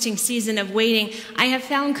long, twisting season of waiting, I have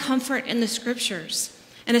found comfort in the scriptures,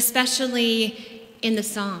 and especially in the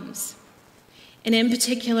Psalms. And in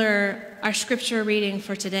particular, our scripture reading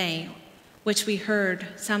for today, which we heard,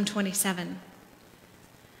 Psalm 27.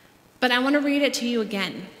 But I want to read it to you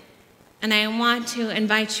again, and I want to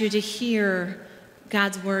invite you to hear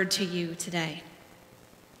God's word to you today.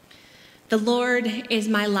 The Lord is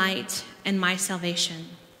my light and my salvation,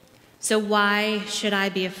 so why should I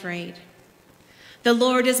be afraid? The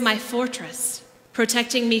Lord is my fortress,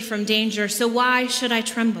 protecting me from danger, so why should I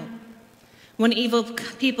tremble? When evil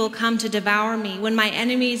people come to devour me, when my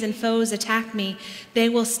enemies and foes attack me, they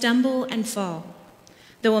will stumble and fall.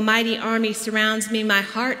 Though a mighty army surrounds me, my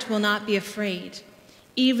heart will not be afraid.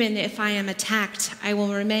 Even if I am attacked, I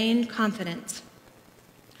will remain confident.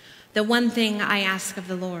 The one thing I ask of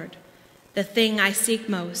the Lord, the thing I seek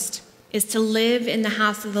most, is to live in the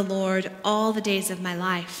house of the Lord all the days of my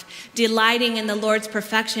life, delighting in the Lord's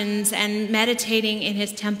perfections and meditating in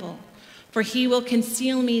his temple. For he will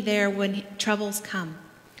conceal me there when troubles come.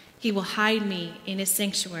 He will hide me in his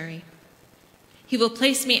sanctuary. He will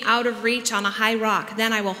place me out of reach on a high rock.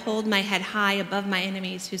 Then I will hold my head high above my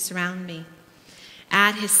enemies who surround me.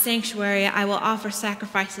 At his sanctuary I will offer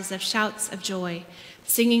sacrifices of shouts of joy,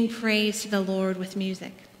 singing praise to the Lord with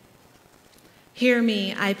music. Hear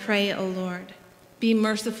me, I pray, O Lord. Be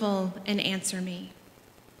merciful and answer me.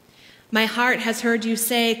 My heart has heard you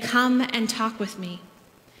say, "Come and talk with me."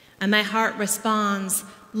 And my heart responds,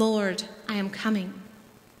 "Lord, I am coming."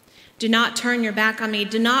 Do not turn your back on me.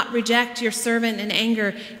 Do not reject your servant in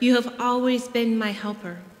anger. You have always been my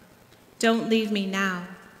helper. Don't leave me now.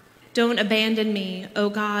 Don't abandon me, O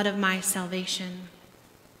God of my salvation.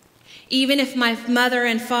 Even if my mother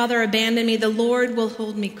and father abandon me, the Lord will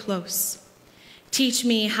hold me close. Teach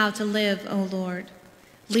me how to live, O Lord.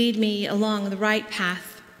 Lead me along the right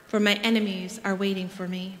path, for my enemies are waiting for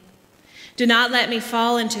me. Do not let me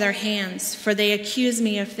fall into their hands, for they accuse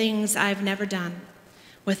me of things I've never done.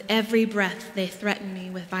 With every breath they threaten me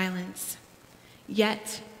with violence.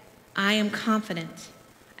 Yet I am confident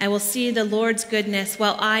I will see the Lord's goodness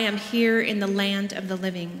while I am here in the land of the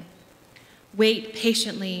living. Wait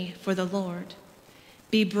patiently for the Lord.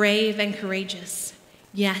 Be brave and courageous.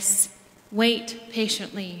 Yes, wait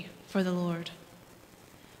patiently for the Lord.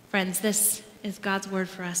 Friends, this is God's word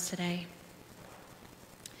for us today.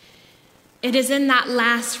 It is in that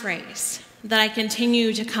last phrase that I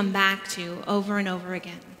continue to come back to over and over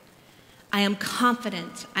again. I am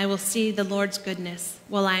confident I will see the Lord's goodness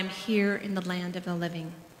while I am here in the land of the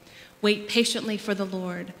living. Wait patiently for the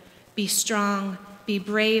Lord. Be strong, be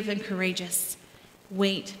brave and courageous.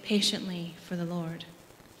 Wait patiently for the Lord.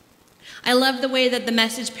 I love the way that the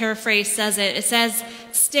Message paraphrase says it. It says,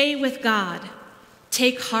 stay with God.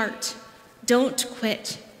 Take heart. Don't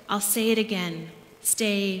quit. I'll say it again.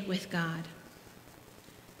 Stay with God.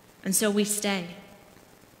 And so we stay.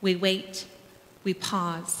 We wait. We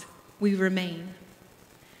pause. We remain.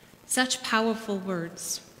 Such powerful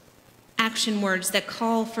words. Action words that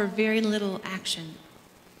call for very little action.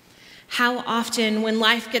 How often, when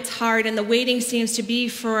life gets hard and the waiting seems to be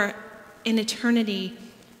for an eternity,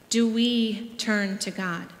 do we turn to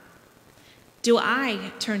God? Do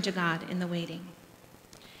I turn to God in the waiting?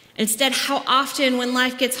 Instead, how often, when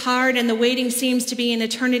life gets hard and the waiting seems to be an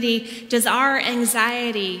eternity, does our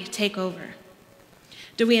anxiety take over?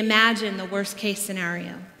 Do we imagine the worst-case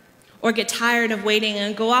scenario, or get tired of waiting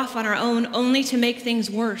and go off on our own only to make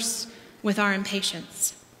things worse with our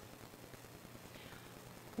impatience?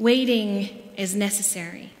 Waiting is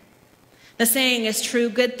necessary. The saying is true,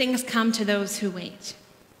 good things come to those who wait.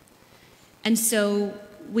 And so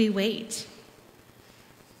we wait.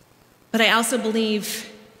 But I also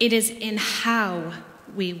believe it is in how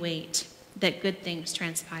we wait that good things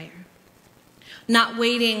transpire. Not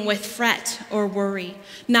waiting with fret or worry,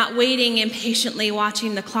 not waiting impatiently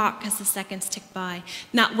watching the clock as the seconds tick by,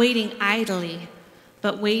 not waiting idly,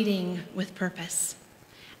 but waiting with purpose,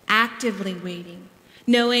 actively waiting,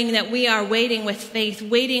 knowing that we are waiting with faith,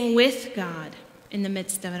 waiting with God in the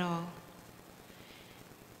midst of it all.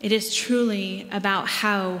 It is truly about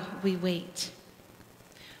how we wait.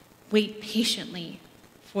 Wait patiently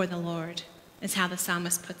for the Lord, is how the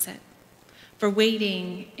psalmist puts it. For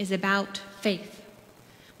waiting is about faith,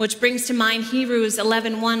 which brings to mind Hebrews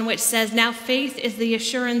 11:1, which says, now faith is the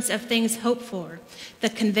assurance of things hoped for, the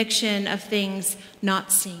conviction of things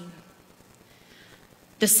not seen.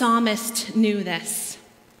 The psalmist knew this.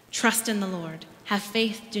 Trust in the Lord. Have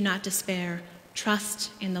faith, do not despair.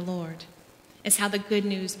 Trust in the Lord is how the Good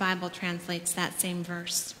News Bible translates that same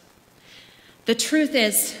verse. The truth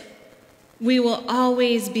is, we will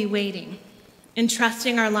always be waiting,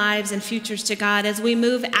 entrusting our lives and futures to God as we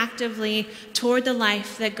move actively toward the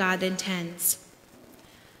life that God intends.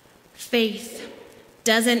 Faith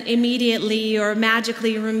doesn't immediately or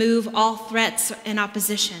magically remove all threats and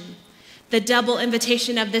opposition. The double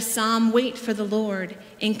invitation of this psalm, wait for the Lord,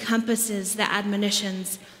 encompasses the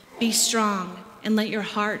admonitions, be strong and let your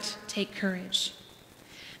heart take courage.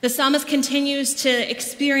 The psalmist continues to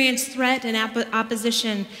experience threat and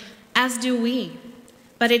opposition, as do we.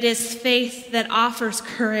 But it is faith that offers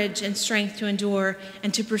courage and strength to endure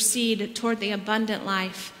and to proceed toward the abundant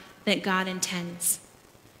life that God intends.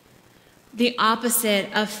 The opposite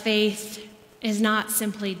of faith is not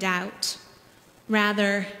simply doubt.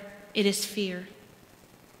 Rather, it is fear.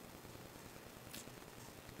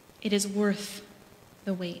 It is worth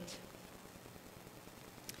the wait.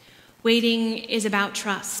 Waiting is about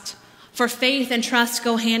trust. For faith and trust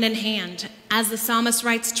go hand in hand. As the psalmist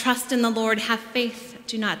writes, trust in the Lord, have faith,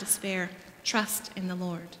 do not despair. Trust in the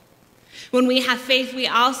Lord. When we have faith, we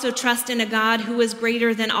also trust in a God who is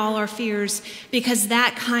greater than all our fears, because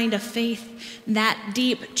that kind of faith, that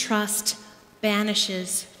deep trust,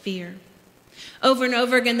 banishes fear. Over and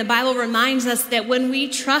over again, the Bible reminds us that when we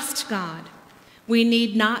trust God, we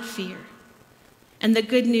need not fear. And the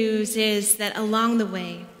good news is that along the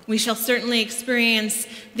way, we shall certainly experience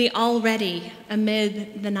the already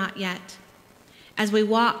amid the not yet. As we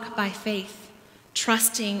walk by faith,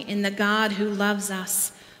 trusting in the God who loves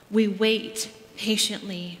us, we wait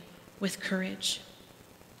patiently with courage.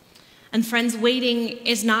 And friends, waiting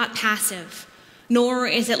is not passive, nor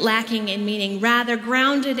is it lacking in meaning. Rather,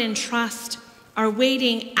 grounded in trust, our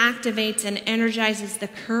waiting activates and energizes the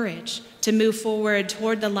courage to move forward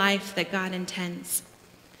toward the life that God intends.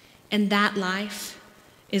 And that life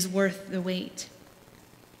is worth the wait.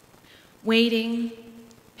 Waiting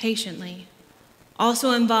patiently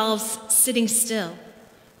also involves sitting still,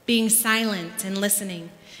 being silent and listening.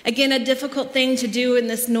 Again, a difficult thing to do in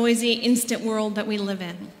this noisy, instant world that we live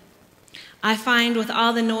in. I find with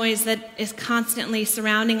all the noise that is constantly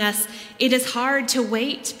surrounding us, it is hard to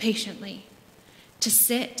wait patiently, to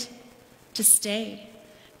sit, to stay,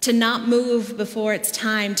 to not move before it's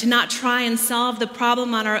time, to not try and solve the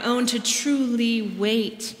problem on our own, to truly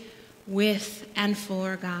wait with and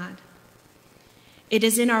for God. It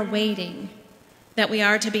is in our waiting that we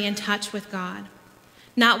are to be in touch with God,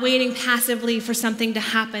 not waiting passively for something to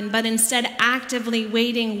happen, but instead actively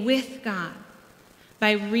waiting with God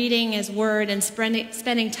by reading his word and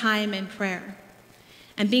spending time in prayer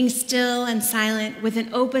and being still and silent with an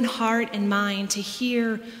open heart and mind to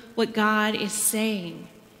hear what God is saying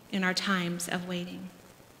in our times of waiting.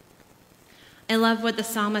 I love what the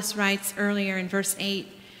psalmist writes earlier in verse 8.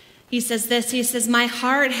 He says this, he says, "My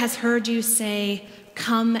heart has heard you say,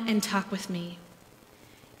 'Come and talk with me.'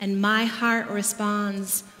 And my heart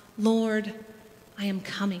responds, 'Lord, I am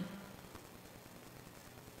coming.'"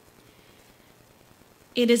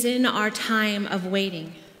 It is in our time of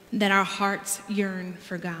waiting that our hearts yearn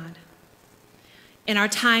for God. In our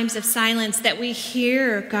times of silence that we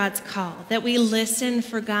hear God's call, that we listen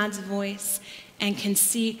for God's voice and can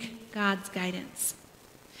seek God's guidance.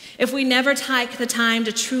 If we never take the time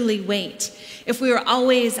to truly wait, if we are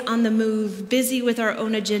always on the move, busy with our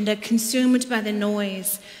own agenda, consumed by the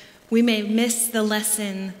noise, we may miss the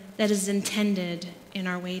lesson that is intended in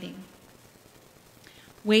our waiting.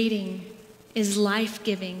 Waiting is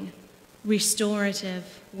life-giving,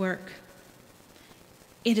 restorative work.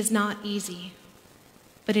 It is not easy,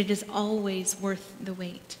 but it is always worth the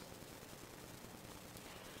wait.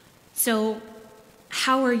 So,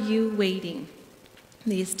 how are you waiting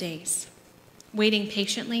these days? Waiting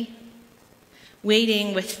patiently?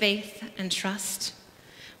 Waiting with faith and trust?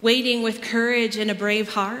 Waiting with courage and a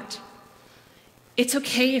brave heart? It's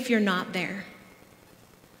okay if you're not there,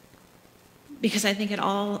 because I think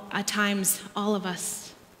at times all of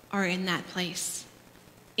us are in that place,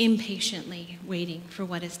 impatiently waiting for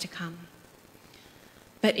what is to come.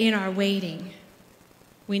 But in our waiting,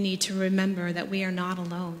 we need to remember that we are not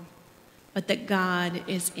alone, but that God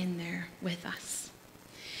is in there with us.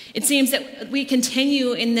 It seems that we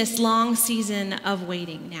continue in this long season of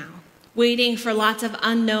waiting now, waiting for lots of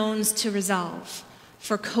unknowns to resolve,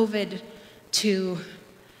 for COVID to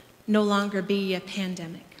no longer be a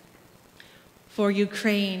pandemic, for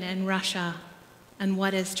Ukraine and Russia and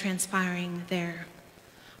what is transpiring there,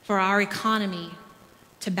 for our economy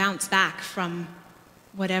to bounce back from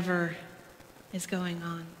whatever is going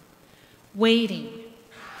on, waiting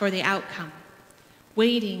for the outcome,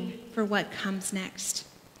 waiting for what comes next.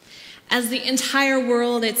 As the entire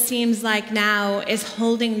world, it seems like now, is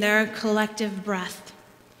holding their collective breath,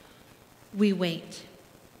 we wait.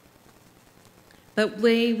 But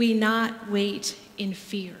may we not wait in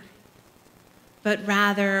fear, but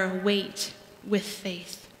rather wait with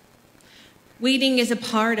faith. Waiting is a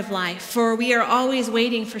part of life, for we are always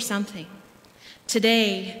waiting for something.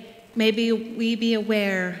 Today, maybe we be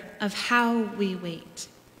aware of how we wait.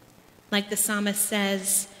 Like the psalmist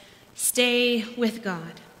says, stay with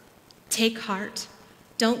God. Take heart.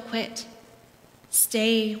 Don't quit.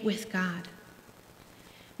 Stay with God.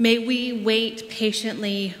 May we wait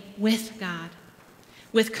patiently with God,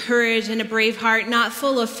 with courage and a brave heart, not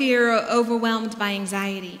full of fear or overwhelmed by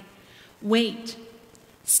anxiety. Wait,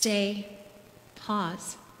 stay,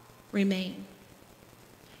 pause, remain.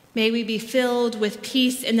 May we be filled with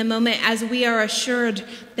peace in the moment as we are assured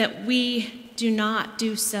that we do not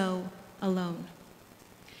do so alone.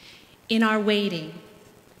 In our waiting,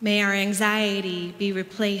 may our anxiety be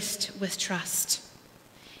replaced with trust.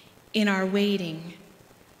 In our waiting,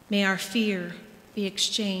 may our fear be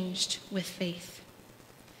exchanged with faith.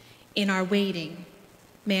 In our waiting,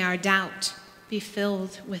 may our doubt be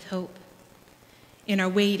filled with hope. In our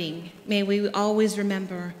waiting, may we always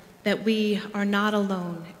remember that we are not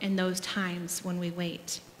alone in those times when we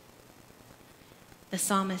wait. The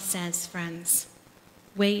psalmist says, friends,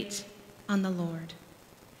 wait on the Lord.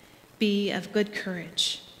 Be of good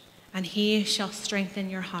courage, and he shall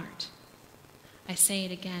strengthen your heart. I say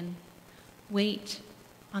it again, wait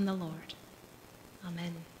on the Lord.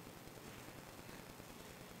 Amen.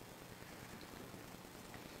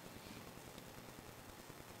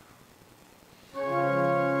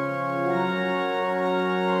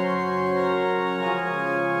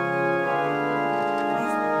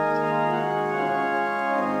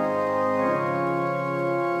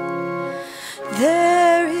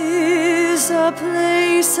 There is a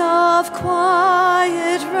place of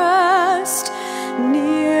quiet rest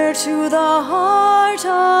near to the heart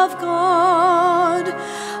of God,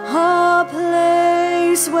 a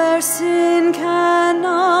place where sin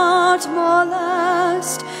cannot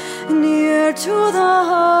molest, near to the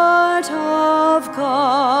heart of of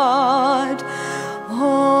God.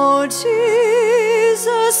 O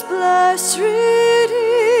Jesus, blessed Redeemer,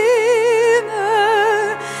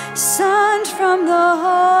 sent from the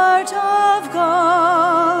heart of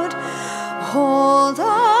God, hold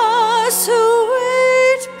us who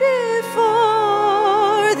wait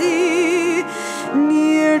before thee,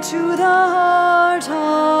 near to the heart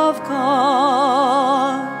of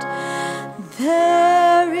God.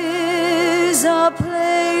 There is a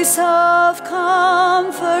place of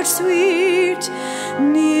comfort sweet,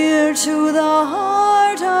 near to the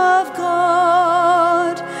heart of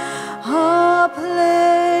God, a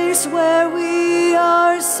place where we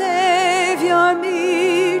our Savior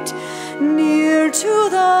meet, near to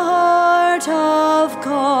the heart of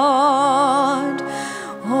God.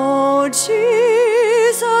 O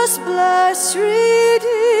Jesus, blessed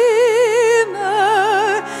Redeemer,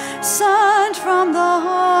 sent from the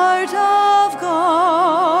heart of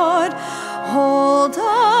God, hold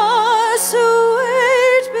us who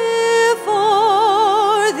wait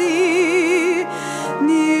before thee,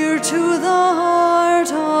 near to the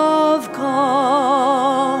heart of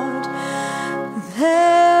God.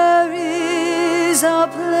 There is a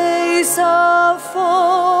place of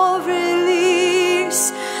full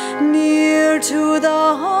release, near to the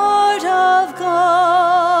heart of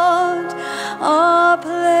God, a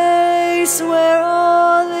place where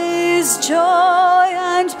all is joy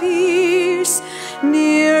and peace,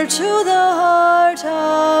 near to the heart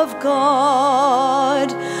of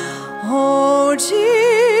God. O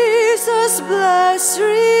Jesus, blessed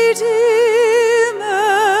Redeemer,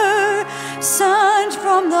 sent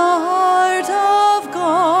from the heart of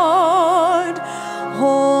God,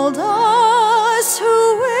 hold us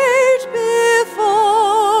who wait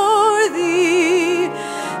before thee,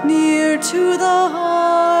 near to the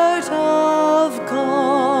heart of God.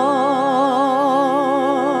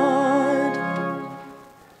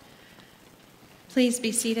 Please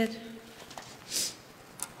be seated.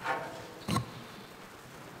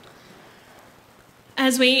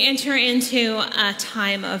 As we enter into a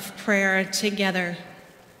time of prayer together,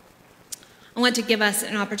 I want to give us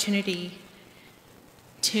an opportunity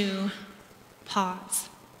to pause,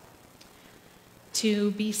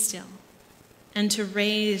 to be still, and to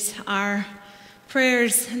raise our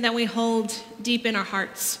prayers that we hold deep in our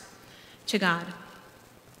hearts to God.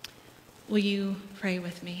 Will you pray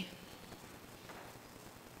with me?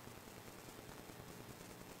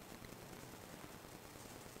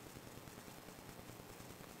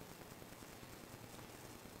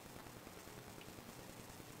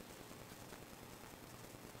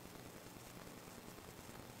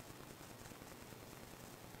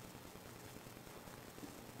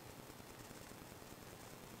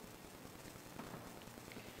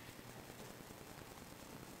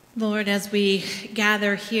 Lord, as we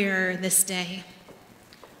gather here this day,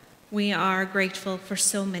 we are grateful for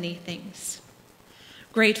so many things.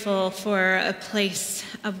 Grateful for a place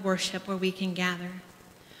of worship where we can gather.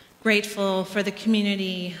 Grateful for the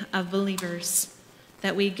community of believers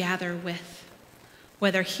that we gather with,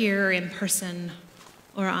 whether here in person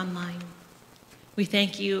or online. We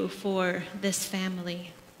thank you for this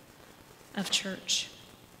family of church.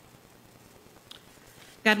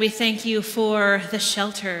 God, we thank you for the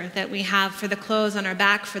shelter that we have, for the clothes on our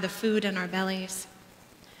back, for the food in our bellies.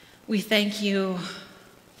 We thank you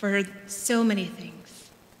for so many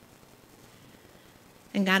things.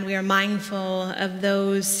 And God, we are mindful of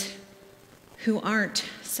those who aren't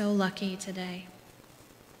so lucky today.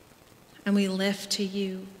 And we lift to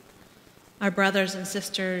you our brothers and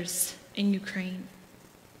sisters in Ukraine,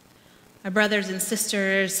 our brothers and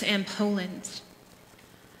sisters in Poland,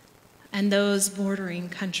 and those bordering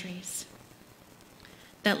countries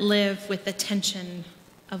that live with the tension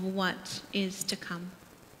of what is to come.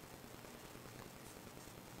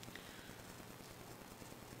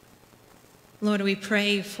 Lord, we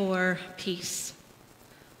pray for peace.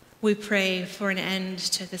 We pray for an end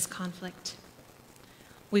to this conflict.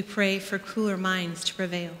 We pray for cooler minds to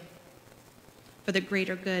prevail, for the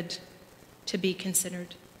greater good to be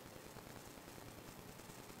considered.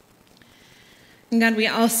 And God, we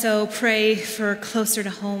also pray for closer to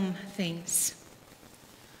home things.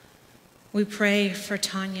 We pray for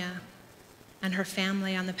Tanya and her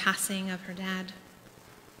family on the passing of her dad.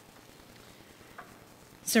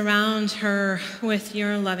 Surround her with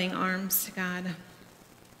your loving arms, God,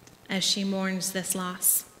 as she mourns this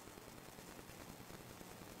loss.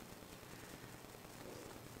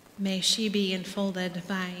 May she be enfolded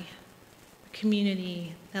by a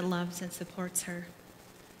community that loves and supports her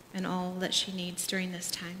and all that she needs during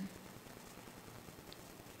this time.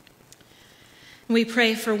 We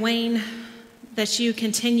pray for Wayne, that you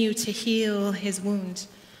continue to heal his wound,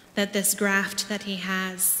 that this graft that he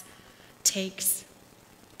has takes,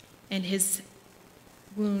 and his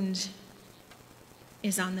wound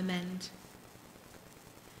is on the mend.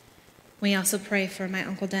 We also pray for my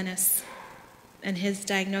Uncle Dennis and his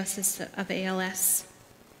diagnosis of ALS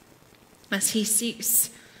as he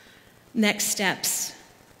seeks next steps,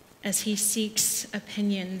 as he seeks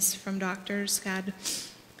opinions from doctors. God,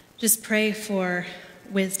 just pray for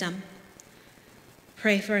wisdom.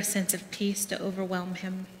 Pray for a sense of peace to overwhelm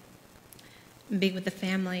him, and be with the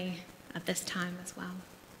family at this time as well.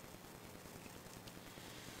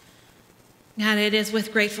 God, it is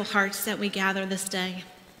with grateful hearts that we gather this day,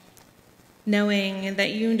 knowing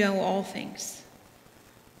that you know all things,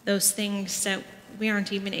 those things that we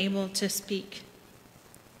aren't even able to speak,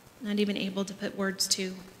 not even able to put words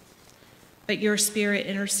to, but your Spirit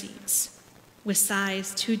intercedes with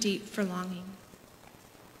sighs too deep for longing.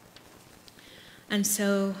 And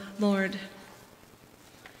so, Lord,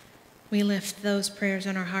 we lift those prayers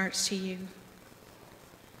in our hearts to you.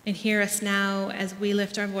 And hear us now as we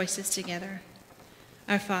lift our voices together.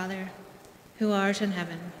 Our Father, who art in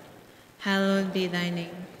heaven, hallowed be thy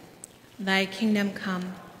name. Thy kingdom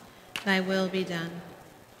come, thy will be done,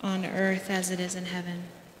 on earth as it is in heaven.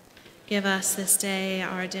 Give us this day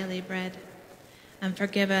our daily bread, and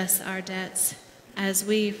forgive us our debts as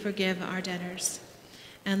we forgive our debtors.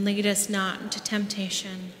 And lead us not into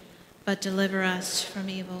temptation, but deliver us from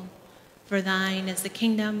evil. For thine is the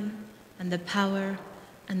kingdom, and the power,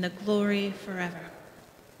 and the glory forever.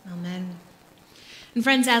 Amen. And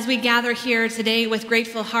friends, as we gather here today with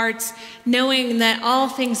grateful hearts, knowing that all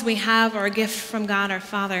things we have are a gift from God our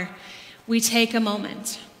Father, we take a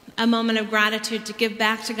moment of gratitude to give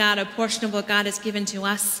back to God a portion of what God has given to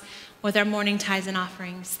us with our morning tithes and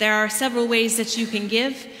offerings. There are several ways that you can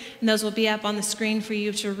give, and those will be up on the screen for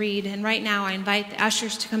you to read. And right now, I invite the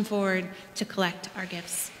ushers to come forward to collect our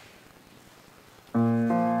gifts.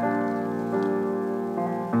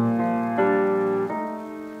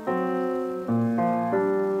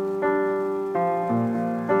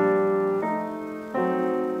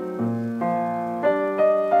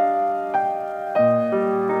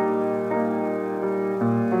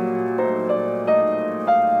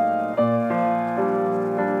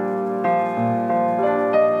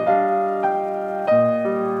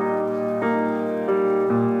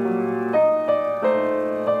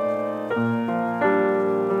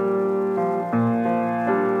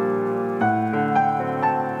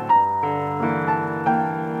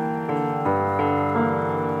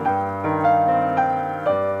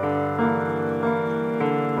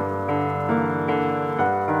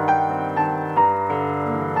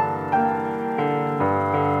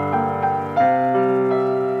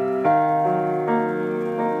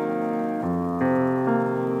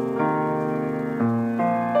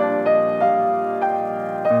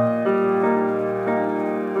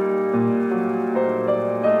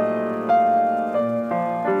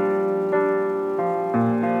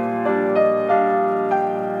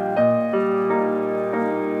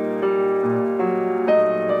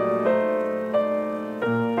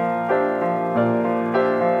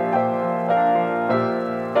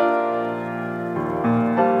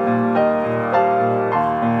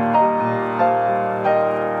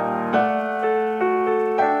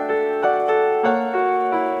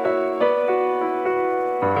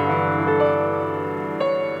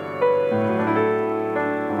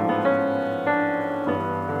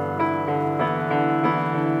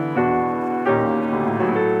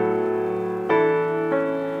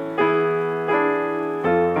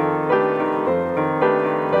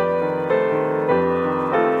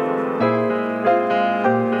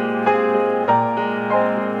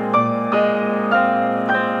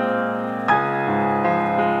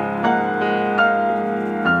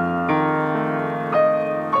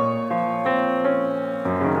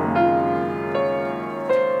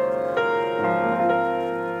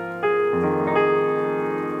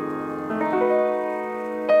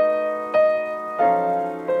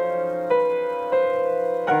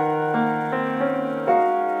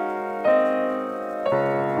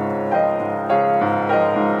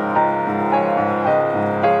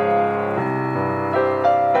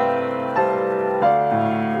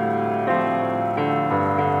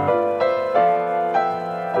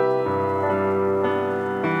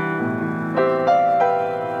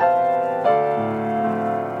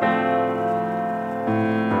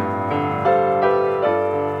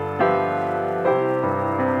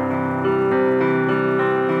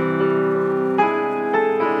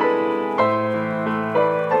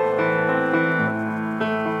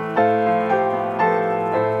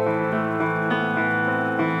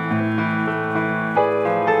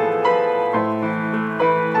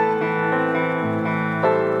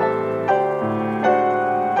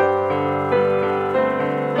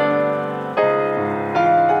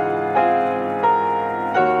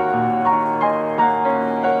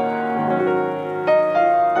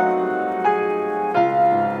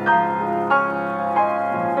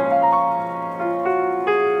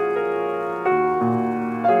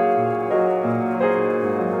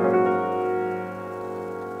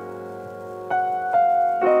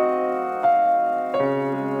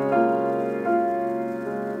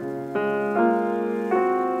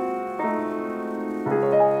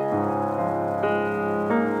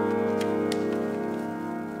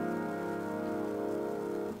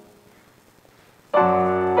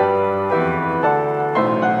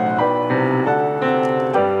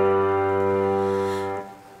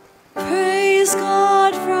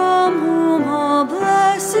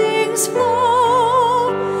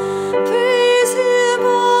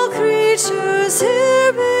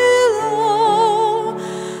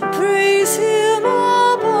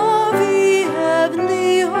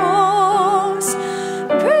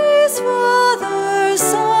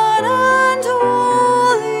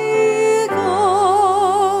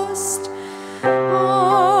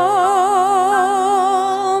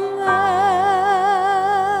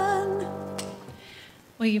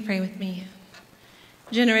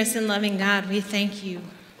 Generous and loving God, we thank you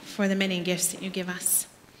for the many gifts that you give us.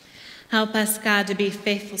 Help us, God, to be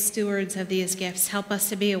faithful stewards of these gifts. Help us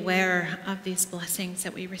to be aware of these blessings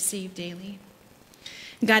that we receive daily.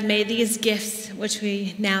 God, may these gifts which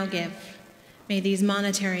we now give, may these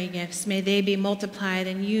monetary gifts, may they be multiplied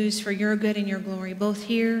and used for your good and your glory, both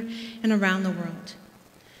here and around the world.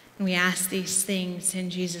 And we ask these things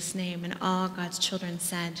in Jesus' name, and all God's children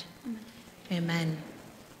said, Amen.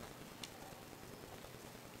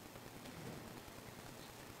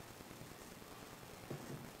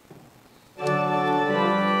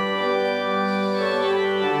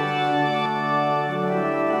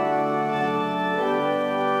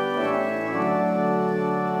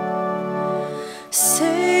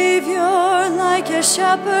 Savior, like a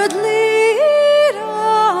shepherd, lead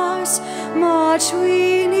us. Much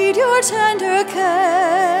we need your tender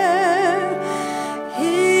care.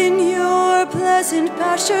 In your pleasant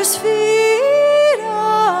pastures feed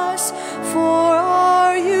us. For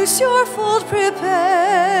our use your fold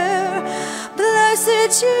prepare.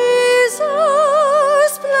 Blessed Jesus,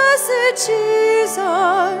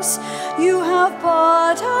 you have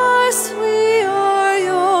bought us, we are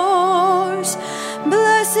yours.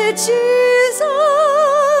 Blessed Jesus,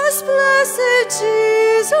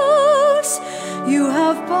 you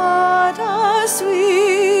have bought us,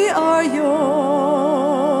 we are yours.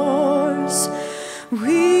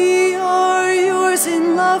 We are yours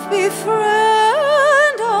in love,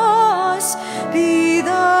 befriend us, be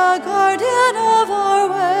the guardian of our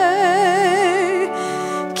way.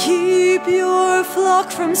 Keep your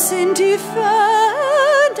flock from sin,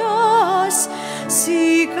 defend us,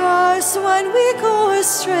 seek us when we go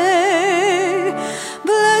astray.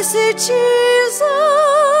 Blessed Jesus,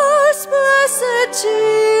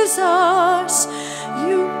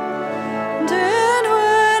 you and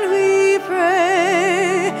when we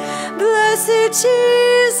pray. Blessed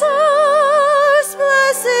Jesus,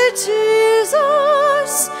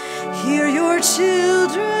 hear your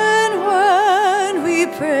children when we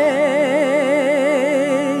pray.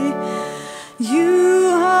 You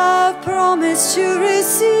have promised to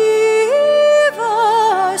receive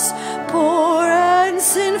us, poor and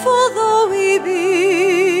sinful though we be.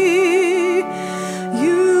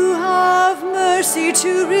 You have mercy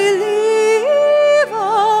to relieve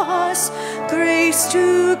us, grace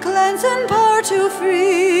to cleanse and power to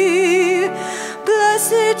free.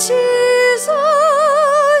 Blessed Jesus,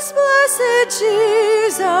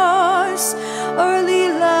 early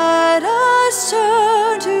let us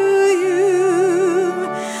turn to you.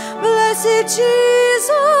 Blessed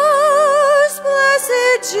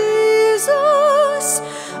Jesus,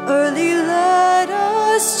 early let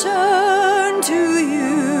us turn to you.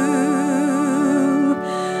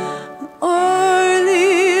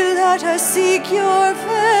 Early let us seek your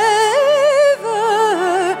favor,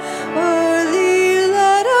 early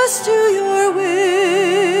let us do your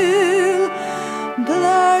will.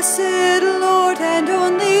 Blessed Lord and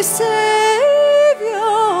only Savior,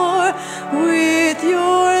 with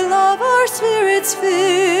your love our spirits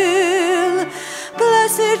fill.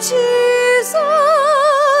 Blessed Jesus,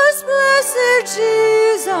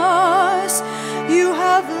 you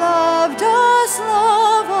have loved us,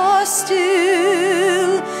 love us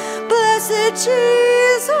still. Blessed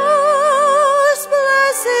Jesus,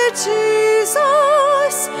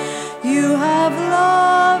 you have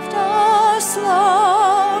loved us,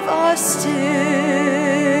 love us still.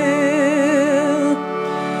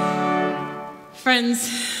 Friends,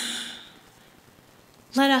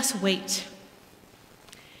 let us wait.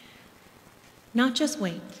 Not just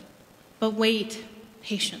wait, but wait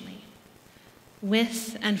patiently,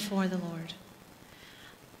 with and for the Lord.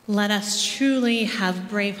 Let us truly have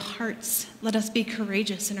brave hearts. Let us be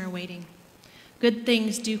courageous in our waiting. Good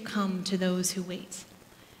things do come to those who wait,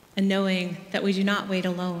 and knowing that we do not wait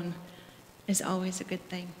alone is always a good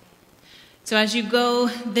thing. So as you go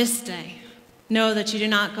this day, know that you do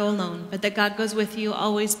not go alone, but that God goes with you,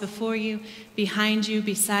 always before you, behind you,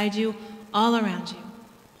 beside you, all around you,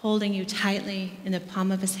 holding you tightly in the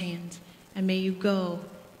palm of his hand. And may you go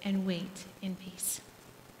and wait in peace.